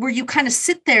just where you kind of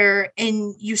sit there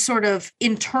and you sort of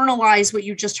internalize what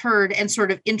you just heard and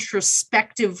sort of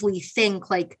introspectively think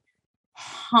like,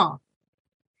 huh.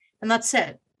 And that's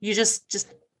it. You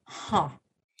just, huh.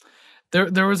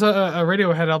 There was a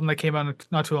Radiohead album that came out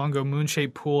not too long ago,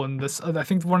 Moonshaped Pool, and this I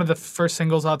think one of the first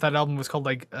singles off that album was called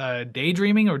like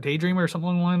Daydreaming or Daydreamer or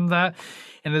something like that,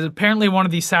 and it's apparently one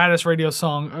of the saddest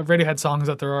Radiohead songs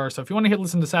that there are. So if you want to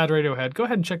listen to sad Radiohead, go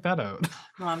ahead and check that out.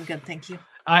 Well, I'm good, thank you.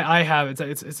 I have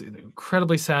it's an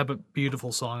incredibly sad but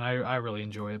beautiful song. I really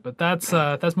enjoy it. But that's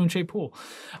Moonshaped Pool.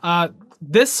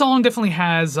 This song definitely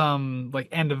has like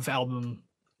end of album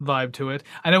vibe to it.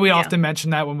 I know we often mention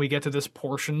that when we get to this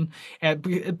portion,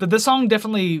 but this song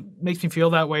definitely makes me feel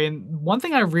that way. And one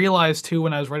thing I realized too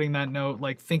when I was writing that note,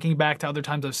 like thinking back to other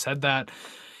times I've said that,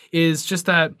 is just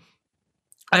that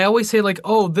I always say like,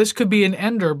 oh, this could be an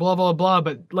ender, blah blah blah,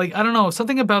 but like I don't know,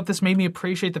 something about this made me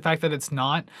appreciate the fact that it's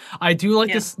not. I do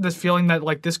like this feeling that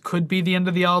like this could be the end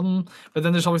of the album, but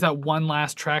then there's always that one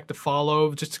last track to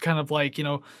follow, just to kind of like, you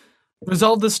know,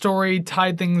 resolve the story,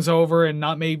 tide things over, and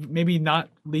not maybe not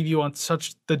leave you on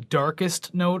such the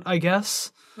darkest note, I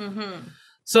guess. Mm-hmm.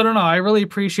 So I don't know. I really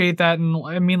appreciate that, and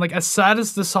I mean, like as sad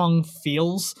as the song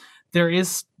feels, there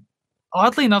is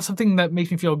oddly enough something that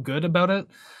makes me feel good about it.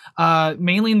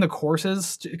 Mainly in the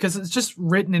choruses, because it's just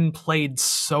written and played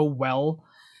so well.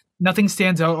 Nothing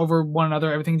stands out over one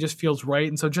another. Everything just feels right,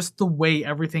 and so just the way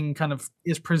everything kind of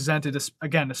is presented,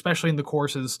 again, especially in the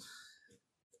choruses.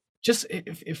 Just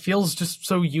it feels just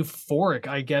so euphoric,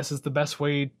 I guess is the best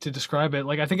way to describe it.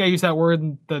 Like I think I use that word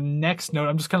in the next note.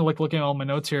 I'm just kind of like looking at all my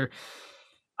notes here.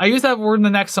 I use that word in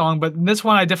the next song, but in this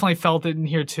one I definitely felt it in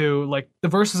here too. Like the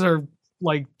verses are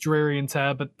like dreary and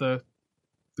sad, but the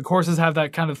choruses have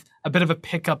that kind of a bit of a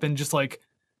pickup in just like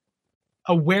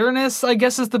awareness, I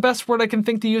guess is the best word I can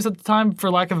think to use at the time for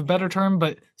lack of a better term,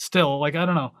 but still, like I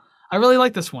don't know. I really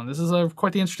like this one. This is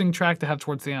quite the interesting track to have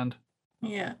towards the end.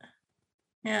 Yeah.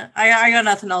 Yeah, I got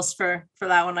nothing else for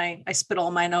that one. I spit all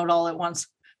mine out all at once.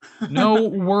 No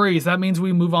worries. That means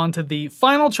we move on to the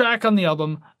final track on the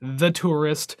album, The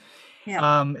Tourist.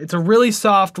 Yeah. It's a really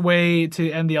soft way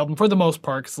to end the album for the most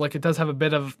part, because like it does have a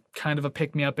bit of kind of a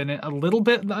pick-me-up in it. A little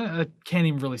bit. I can't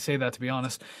even really say that, to be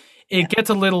honest. It gets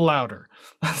a little louder.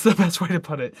 That's the best way to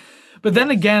put it. But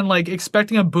then again, like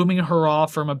expecting a booming hurrah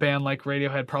from a band like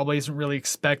Radiohead probably isn't really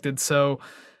expected, so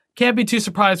can't be too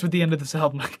surprised with the end of this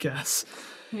album, I guess.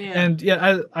 Yeah. And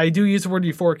yeah, I do use the word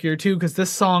euphoric here too, because this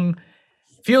song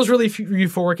feels really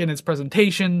euphoric in its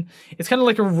presentation. It's kind of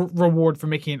like a reward for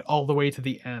making it all the way to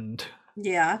the end.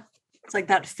 Yeah. It's like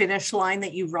that finish line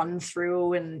that you run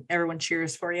through and everyone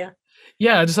cheers for you.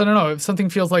 Yeah, I don't know. If something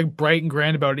feels like bright and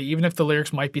grand about it, even if the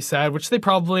lyrics might be sad, which they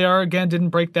probably are, again,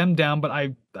 didn't break them down, but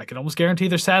I can almost guarantee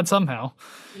they're sad somehow.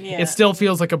 Yeah. It still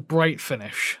feels like a bright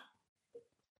finish.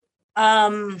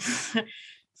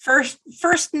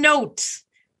 First note.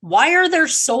 Why are there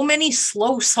so many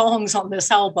slow songs on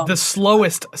this album? The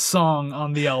slowest song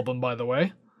on the album, by the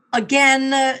way.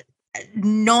 Again,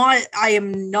 I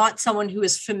am not someone who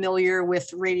is familiar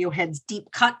with Radiohead's deep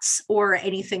cuts or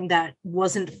anything that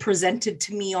wasn't presented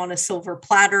to me on a silver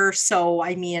platter. So,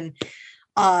 I mean,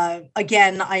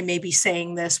 again, I may be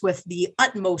saying this with the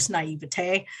utmost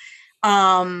naivete.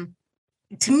 To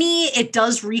me, it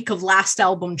does reek of last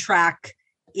album track.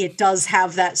 It does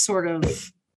have that sort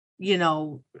of, you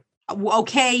know,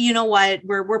 okay, you know what,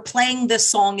 we're playing this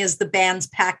song as the band's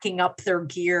packing up their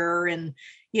gear and,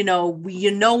 you know,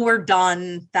 we're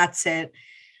done. That's it.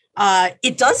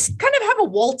 It does kind of have a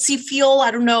waltzy feel. I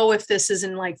don't know if this is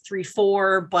in like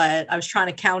 3/4, but I was trying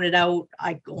to count it out.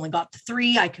 I only got to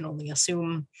 3. I can only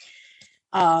assume.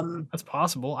 That's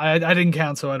possible. I didn't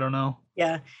count, so I don't know.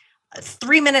 Yeah.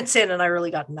 3 minutes in and I really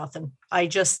got nothing. I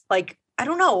just like, I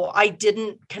don't know. I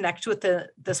didn't connect with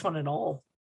this one at all.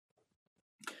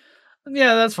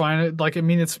 Yeah, that's fine. Like, I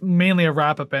mean, it's mainly a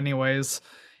wrap up anyways.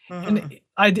 Mm-hmm. And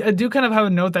I do kind of have a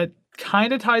note that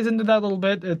kind of ties into that a little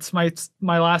bit. It's my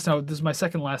last note. This is my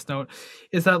second last note,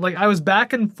 is that like I was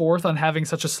back and forth on having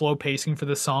such a slow pacing for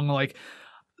this song. Like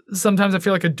sometimes I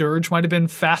feel like a dirge might have been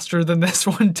faster than this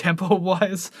one tempo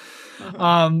wise.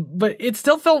 Mm-hmm. But it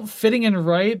still felt fitting and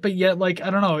right. But yet, like,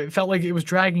 I don't know, it felt like it was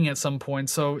dragging at some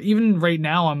point. So even right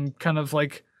now, I'm kind of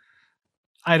like,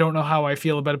 I don't know how I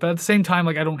feel about it, but at the same time,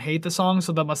 like I don't hate the song,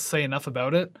 so that must say enough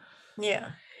about it.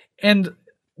 Yeah. And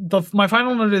my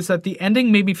final note is that the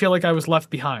ending made me feel like I was left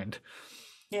behind.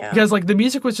 Yeah. Because like the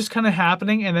music was just kind of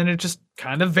happening, and then it just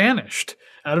kind of vanished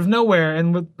out of nowhere.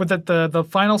 And with that, the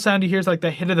final sound you hear is like the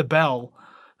hit of the bell,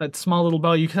 that small little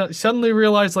bell. You suddenly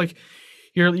realize like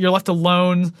you're left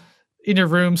alone in your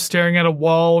room, staring at a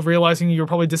wall, realizing you're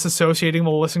probably disassociating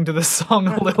while listening to this song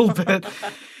a little bit.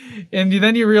 And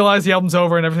then you realize the album's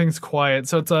over and everything's quiet.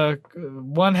 So it's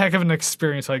one heck of an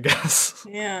experience, I guess.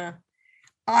 Yeah.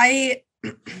 I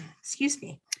excuse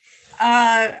me.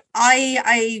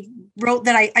 I wrote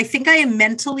that I think I am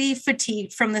mentally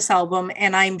fatigued from this album,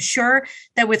 and I'm sure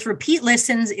that with repeat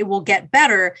listens it will get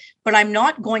better, but I'm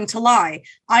not going to lie.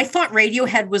 I thought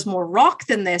Radiohead was more rock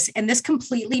than this, and this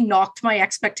completely knocked my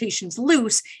expectations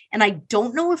loose, and I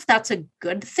don't know if that's a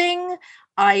good thing.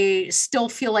 I still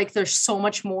feel like there's so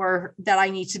much more that I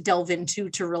need to delve into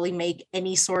to really make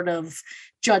any sort of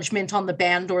judgment on the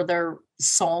band or their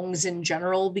songs in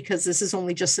general, because this is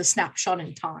only just a snapshot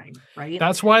in time, right?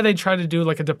 That's why they tried to do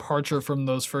like a departure from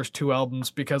those first two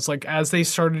albums, because like as they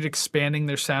started expanding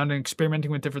their sound and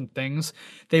experimenting with different things,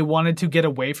 they wanted to get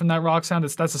away from that rock sound.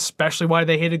 That's especially why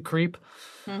they hated Creep,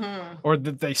 or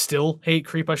that they still hate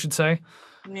Creep, I should say.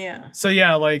 Yeah. So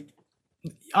yeah, like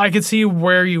I could see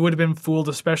where you would have been fooled,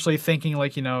 especially thinking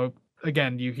like, you know,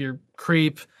 again, you hear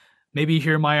Creep, maybe you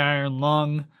hear My Iron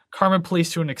Lung, Karma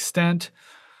Police to an extent.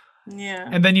 Yeah.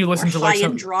 And then you listen or to High like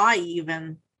and Dry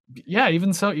even. Yeah,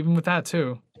 even so, even with that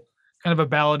too. Kind of a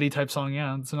ballady type song,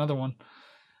 yeah, it's another one.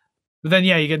 But then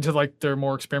yeah, you get into like their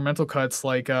more experimental cuts,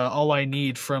 like All I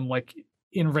Need from like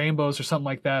In Rainbows or something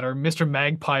like that, or Mr.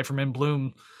 Magpie from In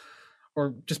Bloom,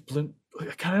 or just Bloom. I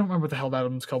kind of don't remember what the hell that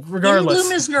album's called. Regardless, In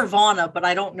Bloom is Nirvana, but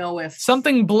I don't know if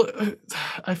something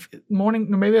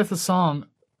morning. Maybe that's the song.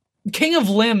 King of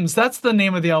Limbs. That's the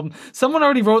name of the album. Someone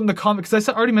already wrote in the comments, because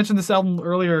I already mentioned this album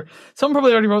earlier. Someone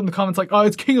probably already wrote in the comments like, "Oh,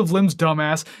 it's King of Limbs,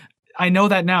 dumbass." I know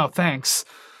that now. Thanks.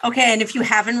 Okay, and if you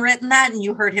haven't written that and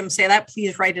you heard him say that,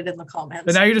 please write it in the comments.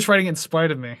 But now you're just writing it in spite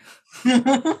of me.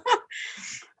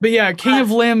 But yeah, King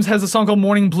of Limbs has a song called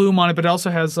Morning Bloom on it, but it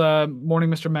also has Morning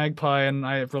Mr. Magpie, and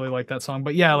I really like that song.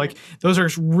 But yeah, like those are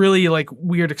really like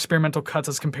weird experimental cuts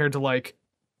as compared to like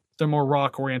the more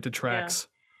rock-oriented tracks. Yeah.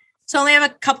 So I only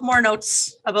have a couple more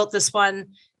notes about this one.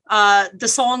 The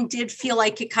song did feel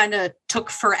like it kind of took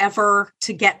forever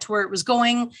to get to where it was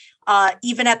going.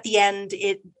 Even at the end,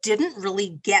 it didn't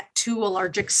really get to a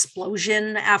large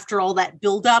explosion after all that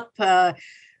buildup.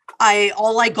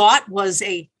 All I got was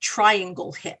a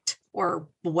triangle hit or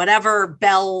whatever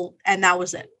bell, and that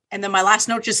was it. And then my last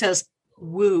note just says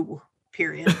 "woo,"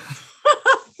 period.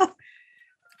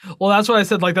 Well, that's what I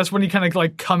said. Like that's when you kind of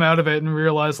like come out of it and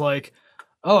realize like,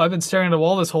 oh, I've been staring at a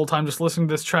wall this whole time just listening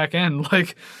to this track end.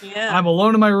 Like, yeah. I'm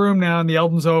alone in my room now and the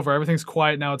album's over. Everything's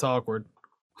quiet now. It's awkward.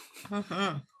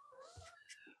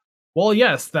 Well,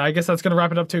 yes, I guess that's going to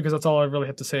wrap it up too, because that's all I really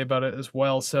have to say about it as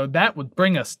well. So that would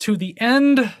bring us to the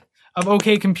end of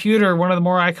OK Computer, one of the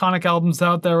more iconic albums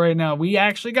out there right now. We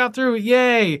actually got through it.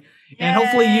 Yay! And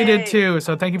hopefully you did too.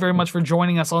 So thank you very much for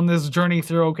joining us on this journey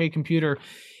through OK Computer.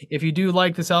 If you do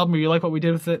like this album or you like what we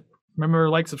did with it, remember,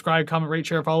 like, subscribe, comment, rate,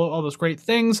 share, follow, all those great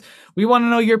things. We want to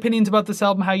know your opinions about this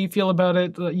album, how you feel about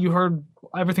it. You heard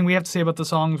everything we have to say about the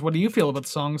songs. What do you feel about the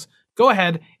songs? Go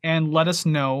ahead and let us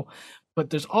know. But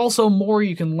there's also more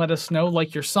you can let us know,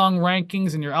 like your song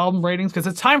rankings and your album ratings, because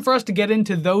it's time for us to get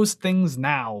into those things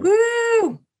now.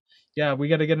 Woo! Yeah, we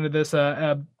got to get into this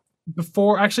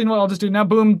before. Actually, no, I'll just do it now.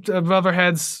 Boom, above our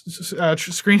heads,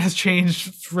 screen has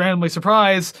changed randomly.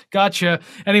 Surprise, gotcha.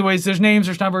 Anyways, there's names,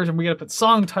 there's numbers, and we got to put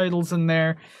song titles in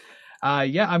there.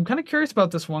 Yeah, I'm kind of curious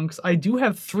about this one, because I do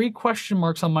have 3 question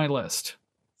marks on my list.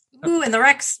 Ooh, and the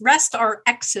rest are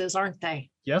X's, aren't they?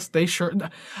 Yes, they sure.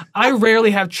 I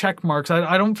rarely have check marks.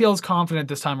 I don't feel as confident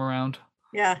this time around.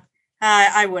 Yeah,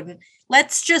 I wouldn't.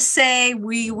 Let's just say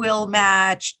we will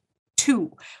match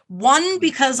 2. 1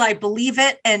 because I believe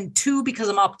it, and 2 because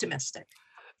I'm optimistic.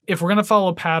 If we're gonna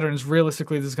follow patterns,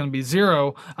 realistically, this is gonna be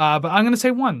 0. But I'm gonna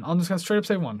say 1. I'm just gonna straight up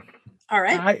say 1. All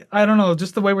right. I don't know.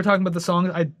 Just the way we're talking about the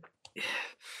songs,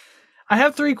 I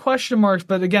have 3 question marks,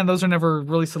 but again, those are never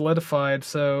really solidified.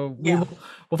 So we'll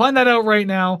find that out right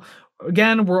now.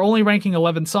 Again, we're only ranking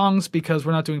 11 songs because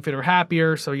we're not doing Fitter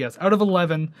Happier. So yes, out of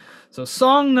 11. So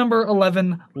song number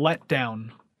 11, Let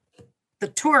Down. The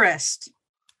Tourist.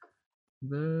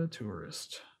 The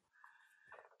Tourist.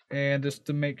 And just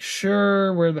to make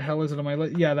sure, where the hell is it on my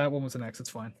list? Yeah, that one was an X.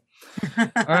 It's fine.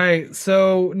 All right.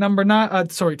 So number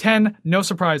 10, No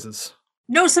Surprises.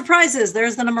 No Surprises.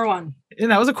 There's the number 1. And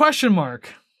that was a question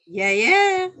mark.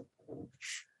 Yeah.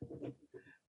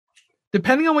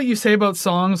 Depending on what you say about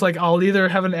songs, like I'll either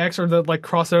have an X or like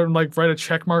cross out and like write a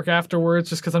check mark afterwards,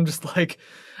 just because I'm just like,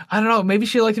 I don't know, maybe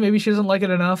she liked it, maybe she doesn't like it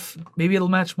enough. Maybe it'll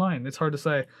match mine. It's hard to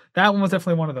say. That one was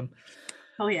definitely one of them.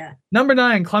 Oh yeah. Number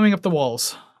 9, Climbing Up the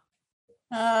Walls.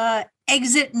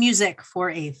 Exit Music for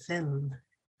a Film.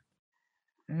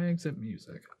 Exit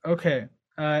Music. Okay.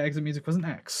 Exit Music was an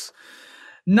X.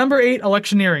 Number 8,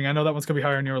 Electioneering. I know that one's gonna be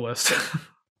higher on your list.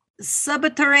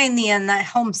 Subterranean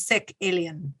Homesick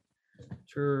Alien.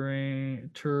 Turanian.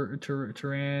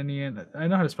 I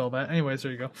know how to spell that. Anyways,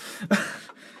 there you go.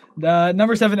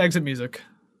 Number 7, exit music.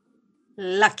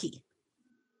 Lucky.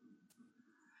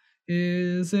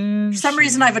 Isn't For some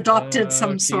reason, I've adopted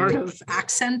some lucky? sort of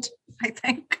accent, I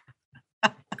think.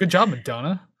 Good job,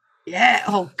 Madonna. Yeah.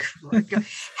 Oh, God.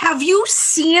 Have you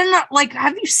seen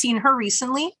her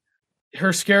recently?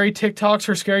 Her scary TikToks,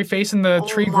 her scary face, and the Oh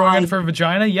tree growing my- out of her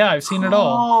vagina. Yeah, I've seen it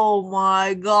all. Oh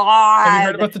my God. Have you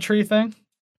heard about the tree thing?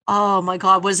 Oh my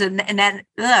God. Was it an NFT,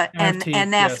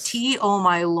 NFT? Oh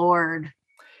my Lord.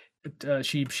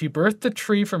 She birthed the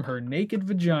tree from her naked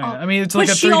vagina. Oh, I mean, it's but like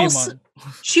a she 3D also- one.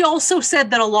 She also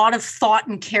said that a lot of thought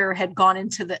and care had gone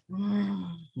into the.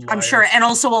 I'm Liar. sure. And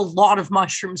also a lot of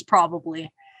mushrooms, probably.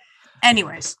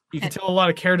 Anyways. You can tell a lot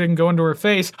of care didn't go into her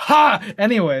face. Ha!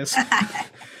 Anyways.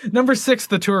 Number 6,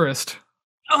 The Tourist.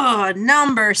 Oh,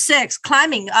 number 6,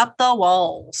 climbing up the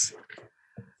walls.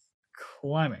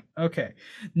 Climbing. Okay.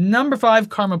 Number 5,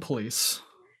 Karma Police.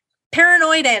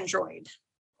 Paranoid android.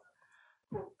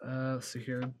 Let's see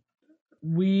here.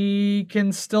 We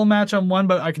can still match on one,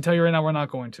 but I can tell you right now we're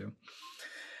not going to.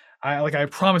 I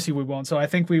promise you we won't. So I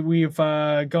think we've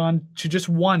gone to just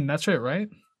one. That's it, right?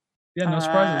 Yeah, no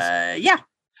surprises. Yeah.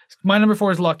 My number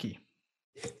 4 is Lucky.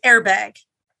 Airbag.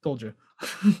 Told you.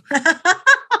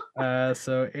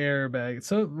 So Airbag.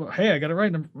 So hey, I got it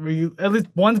right. At least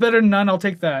one's better than none. I'll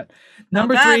take that.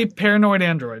 Number 3, Paranoid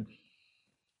Android.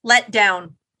 Let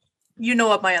down. You know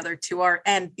what my other 2 are,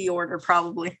 and the order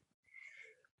probably.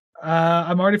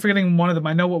 I'm already forgetting one of them.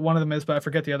 I know what one of them is, but I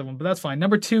forget the other one. But that's fine.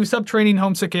 Number 2, Subterranean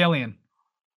Homesick Alien.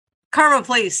 Karma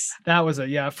Police. That was it.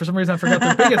 Yeah. For some reason, I forgot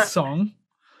their biggest song.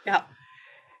 Yeah.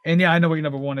 And yeah, I know what your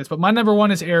number 1 is, but my number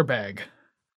 1 is Airbag.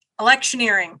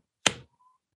 Electioneering.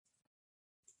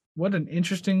 What an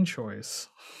interesting choice.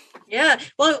 Yeah.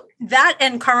 Well, that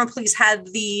and Karma Police had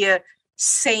the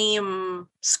same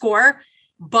score,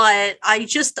 but I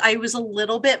was a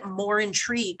little bit more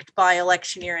intrigued by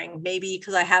Electioneering. Maybe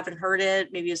because I haven't heard it.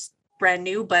 Maybe it's brand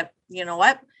new, but you know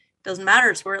what? Doesn't matter.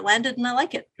 It's where it landed and I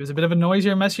like it. It was a bit of a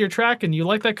noisier, messier track, and you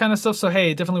like that kind of stuff. So hey,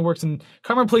 it definitely works. And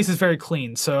Karma Police is very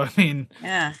clean. So I mean,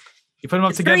 yeah, you put them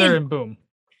up together and boom.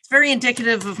 It's very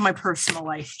indicative of my personal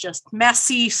life. Just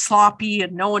messy, sloppy,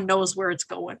 and no one knows where it's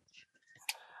going.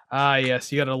 Ah,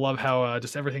 yes. You got to love how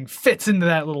just everything fits into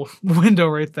that little window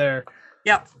right there.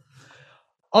 Yep.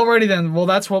 Alrighty then. Well,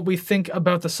 that's what we think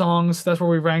about the songs. That's where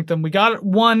we rank them. We got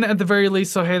 1 at the very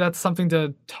least. So hey, that's something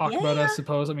to talk about, I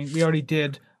suppose. I mean, we already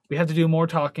did. We have to do more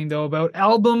talking though about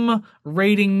album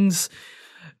ratings.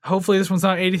 Hopefully this one's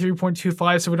not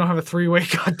 83.25, so we don't have a 3-way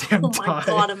goddamn tie. Oh my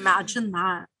God, imagine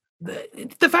that.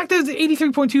 The fact that it's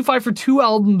 83.25 for 2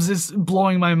 albums is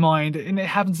blowing my mind, and it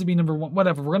happens to be number 1.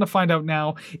 Whatever, we're gonna find out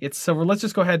now. Let's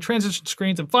just go ahead, transition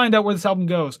screens, and find out where this album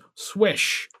goes.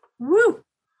 Swish. Woo.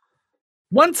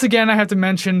 Once again, I have to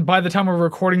mention, by the time we're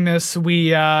recording this, we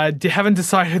haven't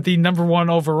decided the number 1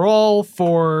 overall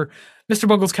for Mr.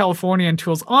 Bungle's California and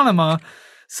Tool's Anima,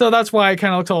 so that's why it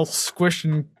kind of looks all squished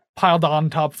and piled on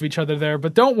top of each other there.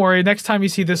 But don't worry, next time you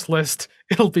see this list,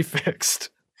 it'll be fixed.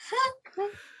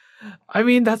 I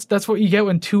mean, that's what you get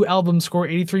when 2 albums score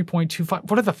 83.25.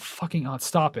 What are the fucking odds?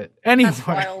 Stop it. Anyway. That's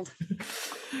wild.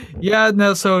 Yeah,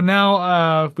 no, so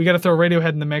now we got to throw Radiohead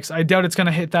in the mix. I doubt it's going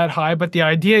to hit that high, but the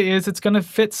idea is it's going to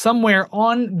fit somewhere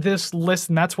on this list,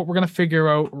 and that's what we're going to figure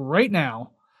out right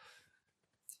now.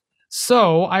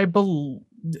 So,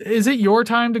 is it your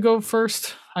time to go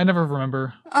first? I never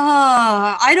remember.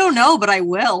 I don't know, but I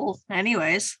will.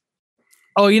 Anyways.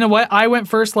 Oh, you know what? I went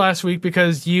first last week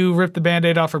because you ripped the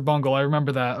Band-Aid off for Bungle. I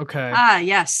remember that. Okay. Ah,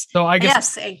 yes. So I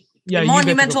guess a you get to go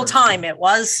monumental first. time it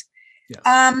was. Yes.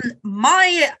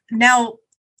 Now,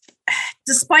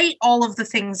 despite all of the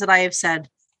things that I have said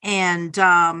and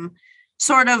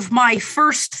sort of my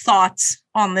first thoughts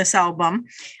on this album,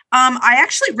 I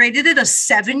actually rated it a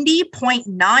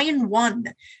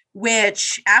 70.91,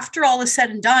 which after all is said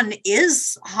and done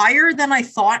is higher than I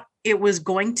thought it was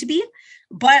going to be.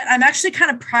 But I'm actually kind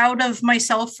of proud of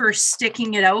myself for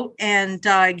sticking it out and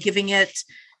giving it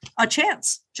a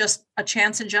chance, just a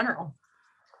chance in general.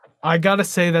 I gotta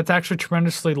say that's actually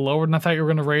tremendously lower than I thought you were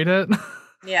gonna rate it.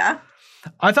 Yeah.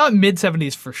 I thought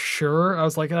mid-70s for sure. I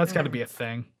was like, that's got to be a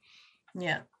thing.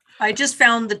 Yeah. I just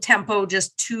found the tempo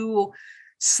just too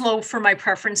slow for my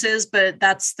preferences, but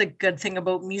that's the good thing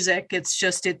about music.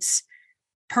 It's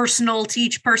personal to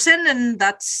each person, and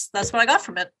that's what I got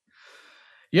from it.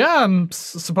 Yeah, I'm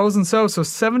supposing so. So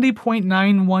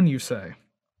 70.91, you say?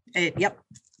 Yep.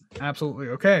 Absolutely.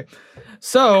 Okay.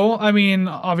 So, I mean,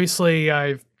 obviously,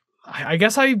 I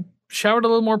guess I showered a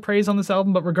little more praise on this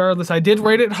album, but regardless, I did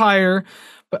rate it higher.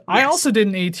 But yes. I also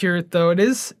didn't A-tier it, though. It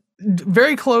is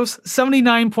very close,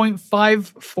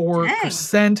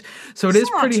 79.54%. So it is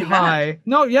That's not pretty too bad. high.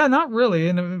 No, yeah, not really.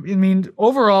 And I mean,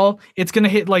 overall, it's going to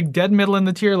hit like dead middle in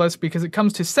the tier list because it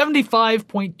comes to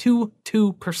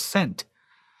 75.22%.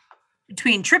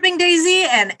 Between Tripping Daisy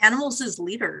and Animals as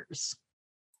Leaders.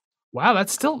 Wow,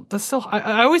 that's still.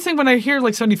 I always think when I hear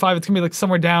like 75, it's gonna be like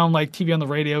somewhere down, like TV on the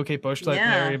radio, Kate Bush type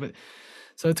area. But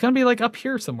so it's gonna be like up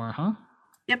here somewhere, huh?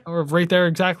 Yep. Or right there,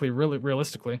 exactly. Really,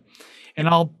 realistically, and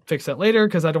I'll fix that later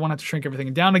because I don't want to have to shrink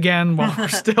everything down again while we're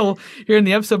still here in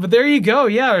the episode. But there you go.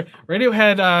 Yeah,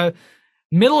 Radiohead,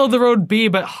 middle of the road B,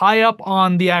 but high up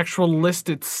on the actual list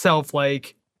itself,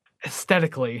 like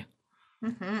aesthetically.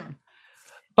 Mm-hmm.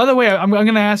 By the way, I'm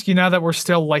going to ask you now that we're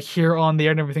still like here on the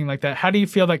air and everything like that. How do you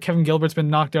feel that Kevin Gilbert's been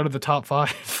knocked out of the top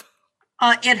 5?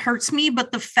 It hurts me,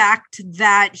 but the fact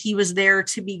that he was there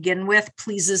to begin with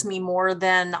pleases me more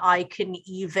than I can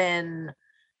even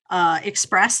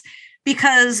express,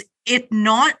 because it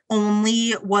not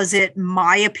only was it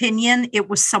my opinion, it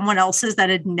was someone else's that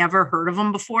had never heard of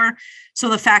him before. So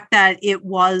the fact that it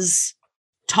was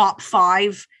top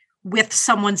 5 with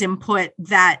someone's input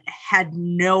that had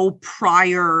no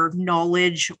prior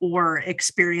knowledge or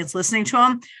experience listening to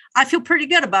him, I feel pretty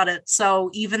good about it. So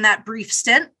even that brief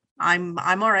stint, I'm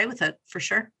all right with it for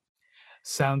sure.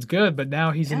 Sounds good. But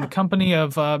now he's in the company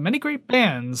of many great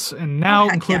bands, and now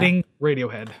including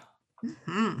Radiohead.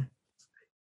 Mm-hmm.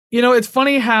 You know, it's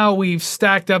funny how we've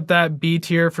stacked up that B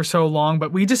tier for so long,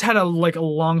 but we just had a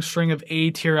long string of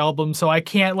A tier albums, so I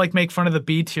can't like make fun of the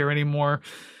B tier anymore.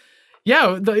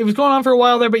 Yeah, it was going on for a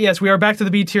while there, but yes, we are back to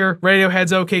the B tier.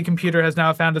 Radiohead's OK Computer has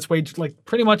now found its way like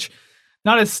pretty much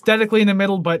not aesthetically in the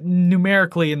middle, but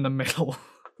numerically in the middle.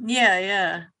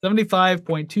 Yeah.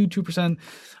 75.22%.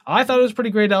 I thought it was a pretty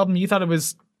great album. You thought it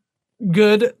was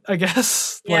good, I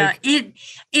guess. Yeah,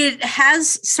 it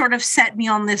has sort of set me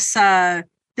on this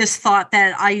this thought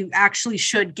that I actually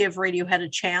should give Radiohead a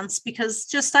chance, because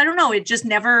just, I don't know, it just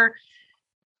never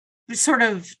sort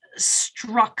of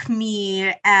struck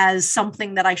me as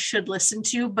something that I should listen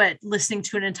to, but listening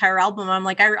to an entire album, I'm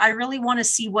like, I really want to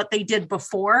see what they did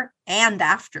before and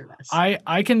after this.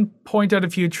 I can point out a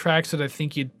few tracks that I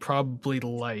think you'd probably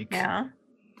like. Yeah.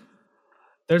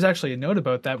 There's actually a note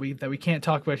about that we can't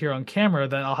talk about here on camera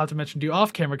that I'll have to mention to you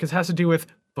off camera because it has to do with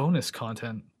bonus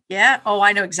content. Yeah. Oh,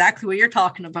 I know exactly what you're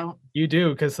talking about. You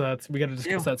do, because we got to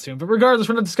discuss that soon. But regardless,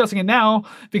 we're not discussing it now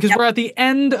because we're at the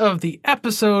end of the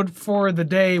episode for the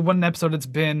day. What an episode it's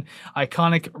been.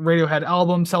 Iconic Radiohead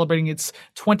album celebrating its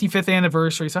 25th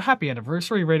anniversary. So happy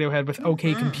anniversary, Radiohead, with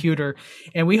OK Computer.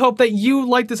 And we hope that you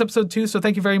liked this episode too. So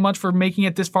thank you very much for making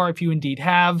it this far if you indeed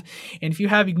have. And if you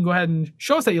have, you can go ahead and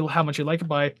show us how much you like it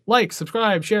by like,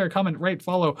 subscribe, share, comment, rate,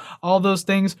 follow. All those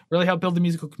things really help build the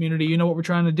musical community. You know what we're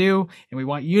trying to do, and we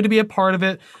want you to be a part of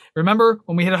it. Remember,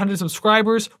 when we hit 100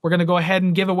 subscribers, we're going to go ahead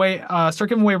and start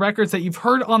giving away records that you've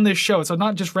heard on this show. So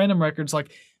not just random records,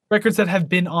 like records that have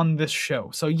been on this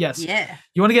show. So yes,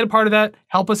 you want to get a part of that,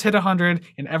 help us hit 100.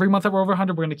 And every month that we're over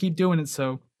 100, we're going to keep doing it.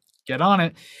 So get on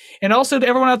it. And also to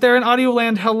everyone out there in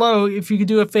Audioland, hello, if you could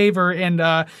do a favor and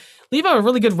leave a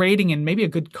really good rating and maybe a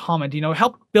good comment.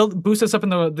 Help boost us up in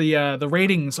the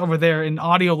ratings over there in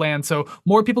Audioland, so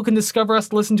more people can discover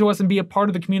us, listen to us, and be a part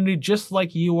of the community just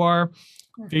like you are.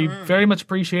 Be very much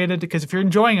appreciated, because if you're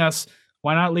enjoying us,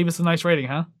 why not leave us a nice rating,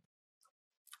 huh?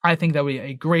 I think that would be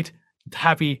a great,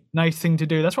 happy, nice thing to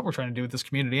do. That's what we're trying to do with this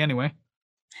community anyway.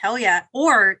 Hell yeah.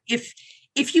 Or if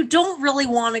you don't really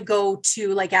want to go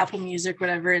to like Apple Music,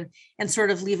 whatever, and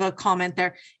sort of leave a comment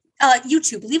there,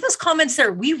 YouTube, leave us comments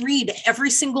there. We read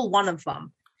every single one of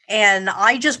them. And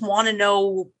I just want to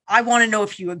know,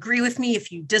 if you agree with me,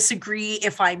 if you disagree,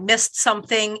 if I missed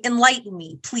something, enlighten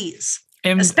me, please.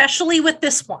 And especially with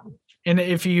this one. And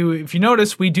if you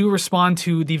notice, we do respond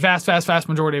to the vast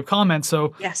majority of comments.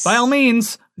 So by all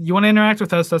means, you want to interact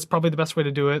with us, that's probably the best way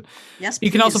to do it. Yes, please.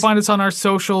 You can also find us on our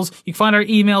socials. You can find our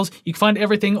emails. You can find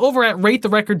everything over at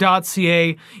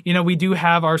ratetherecord.ca. We do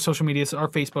have our social media, our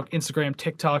Facebook, Instagram,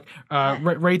 TikTok,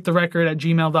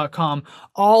 ratetherecord@gmail.com.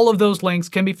 All of those links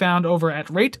can be found over at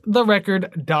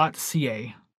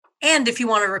ratetherecord.ca. And if you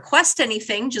want to request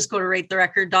anything, just go to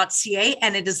ratetherecord.ca,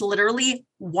 and it is literally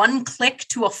one click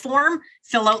to a form.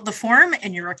 Fill out the form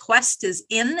and your request is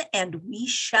in, and we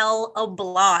shall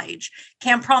oblige.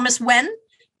 Can't promise when,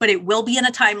 but it will be in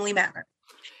a timely manner.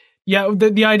 Yeah,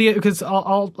 the idea, because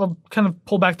I'll kind of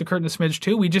pull back the curtain a smidge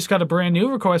too. We just got a brand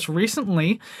new request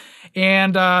recently,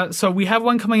 and so we have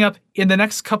one coming up in the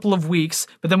next couple of weeks,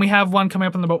 but then we have one coming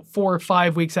up in about 4 or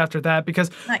 5 weeks after that, because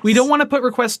we don't want to put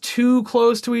requests too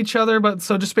close to each other, but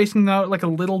so just spacing them out like a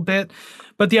little bit.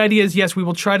 But the idea is, yes, we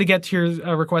will try to get to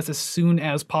your request as soon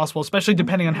as possible, especially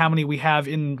depending on how many we have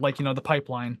in, like, the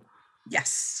pipeline.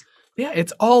 Yes. Yeah,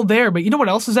 it's all there. But you know what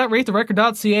else is at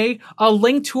ratetherecord.ca? A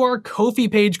link to our Ko-fi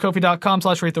page,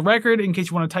 ko-fi.com/ratetherecord, in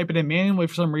case you want to type it in manually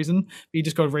for some reason. You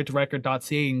just go to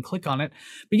ratetherecord.ca and click on it.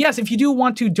 But yes, if you do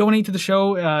want to donate to the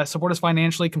show, support us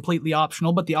financially, completely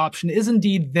optional, but the option is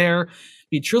indeed there.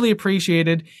 Be truly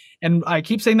appreciated. And I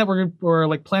keep saying that we're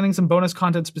like planning some bonus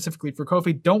content specifically for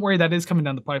Ko-fi. Don't worry, that is coming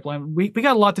down the pipeline. We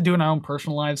got a lot to do in our own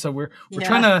personal lives, so we're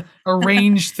trying to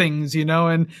arrange things,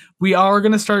 and we are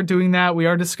going to start doing that. We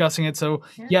are discussing it. So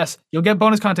yes, you'll get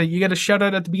bonus content. You get a shout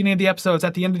out at the beginning of the episodes,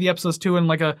 at the end of the episodes too, and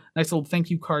like a nice little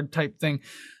thank you card type thing.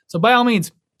 So by all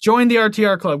means, join the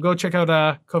RTR Club. Go check out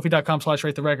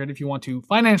ko-fi.com/ratetherecord if you want to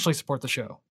financially support the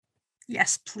show.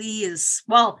 Yes, please.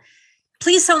 Well,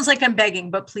 please sounds like I'm begging,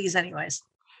 but please anyways.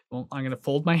 Well, I'm going to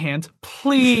fold my hands.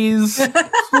 Please,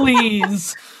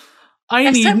 please. I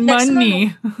need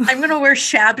money. I'm going to wear a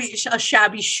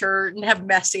shabby shirt and have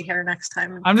messy hair next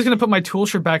time. I'm just going to put my tool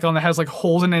shirt back on that has like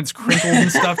holes in it, it's crinkled and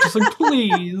stuff. Just like,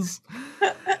 please.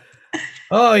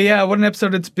 Oh yeah, what an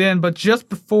episode it's been. But just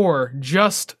before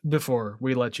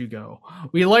we let you go,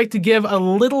 we like to give a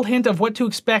little hint of what to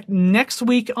expect next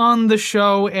week on the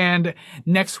show. And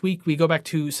next week we go back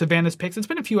to Savannah's picks. It's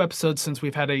been a few episodes since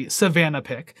we've had a Savannah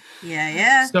pick.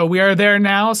 Yeah. So we are there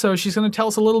now. So she's going to tell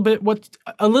us a little bit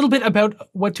about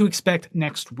what to expect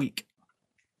next week.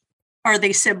 Are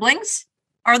they siblings?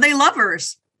 Are they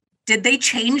lovers? Did they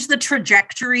change the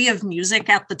trajectory of music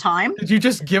at the time? Did you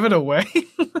just give it away?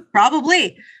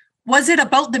 Probably. Was it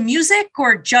about the music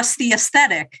or just the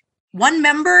aesthetic? One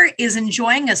member is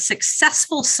enjoying a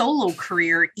successful solo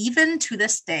career even to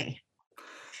this day.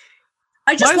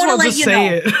 I just want to let you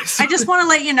know. I just want to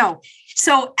let you know.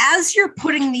 So as you're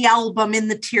putting the album in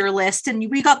the tier list and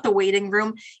we got the waiting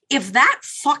room, if that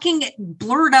fucking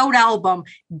blurred out album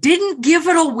didn't give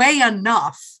it away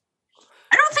enough,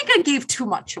 I don't think I gave too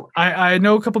much away. I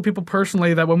know a couple of people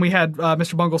personally that when we had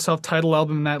Mr. Bungle's self-titled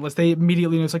album in that list, they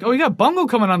immediately was like, "Oh, you got Bungle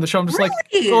coming on the show." I'm just like,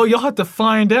 "Oh, you'll have to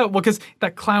find out." Well, because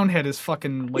that clown head is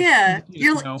fucking like,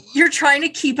 you're trying to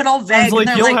keep it all vague. Like,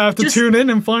 you'll have to tune in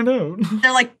and find out.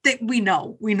 They're like, we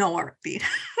know our beat.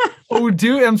 Oh,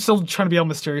 dude, I'm still trying to be all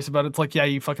mysterious about it. It's like, yeah,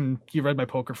 you read my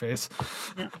poker face.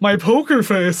 Yeah. My poker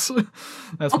face.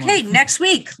 That's okay. Next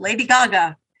week, Lady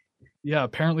Gaga. Yeah,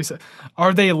 apparently so.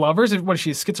 Are they lovers? What is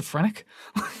she, schizophrenic?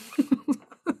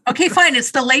 Okay, fine. It's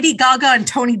the Lady Gaga and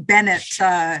Tony Bennett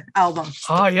album.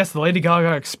 Ah, yes, the Lady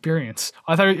Gaga Experience.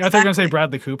 I thought you were going to say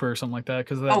Bradley Cooper or something like that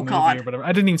because of that movie or whatever.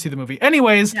 I didn't even see the movie.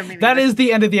 Anyways, that is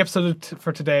the end of the episode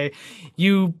for today.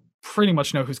 You pretty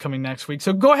much know who's coming next week.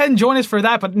 So go ahead and join us for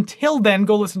that. But until then,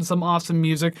 go listen to some awesome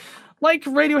music like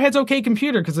Radiohead's OK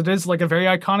Computer, because it is like a very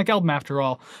iconic album after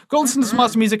all. Go listen to some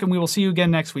awesome music and we will see you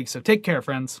again next week. So take care,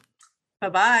 friends.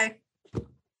 Bye-bye.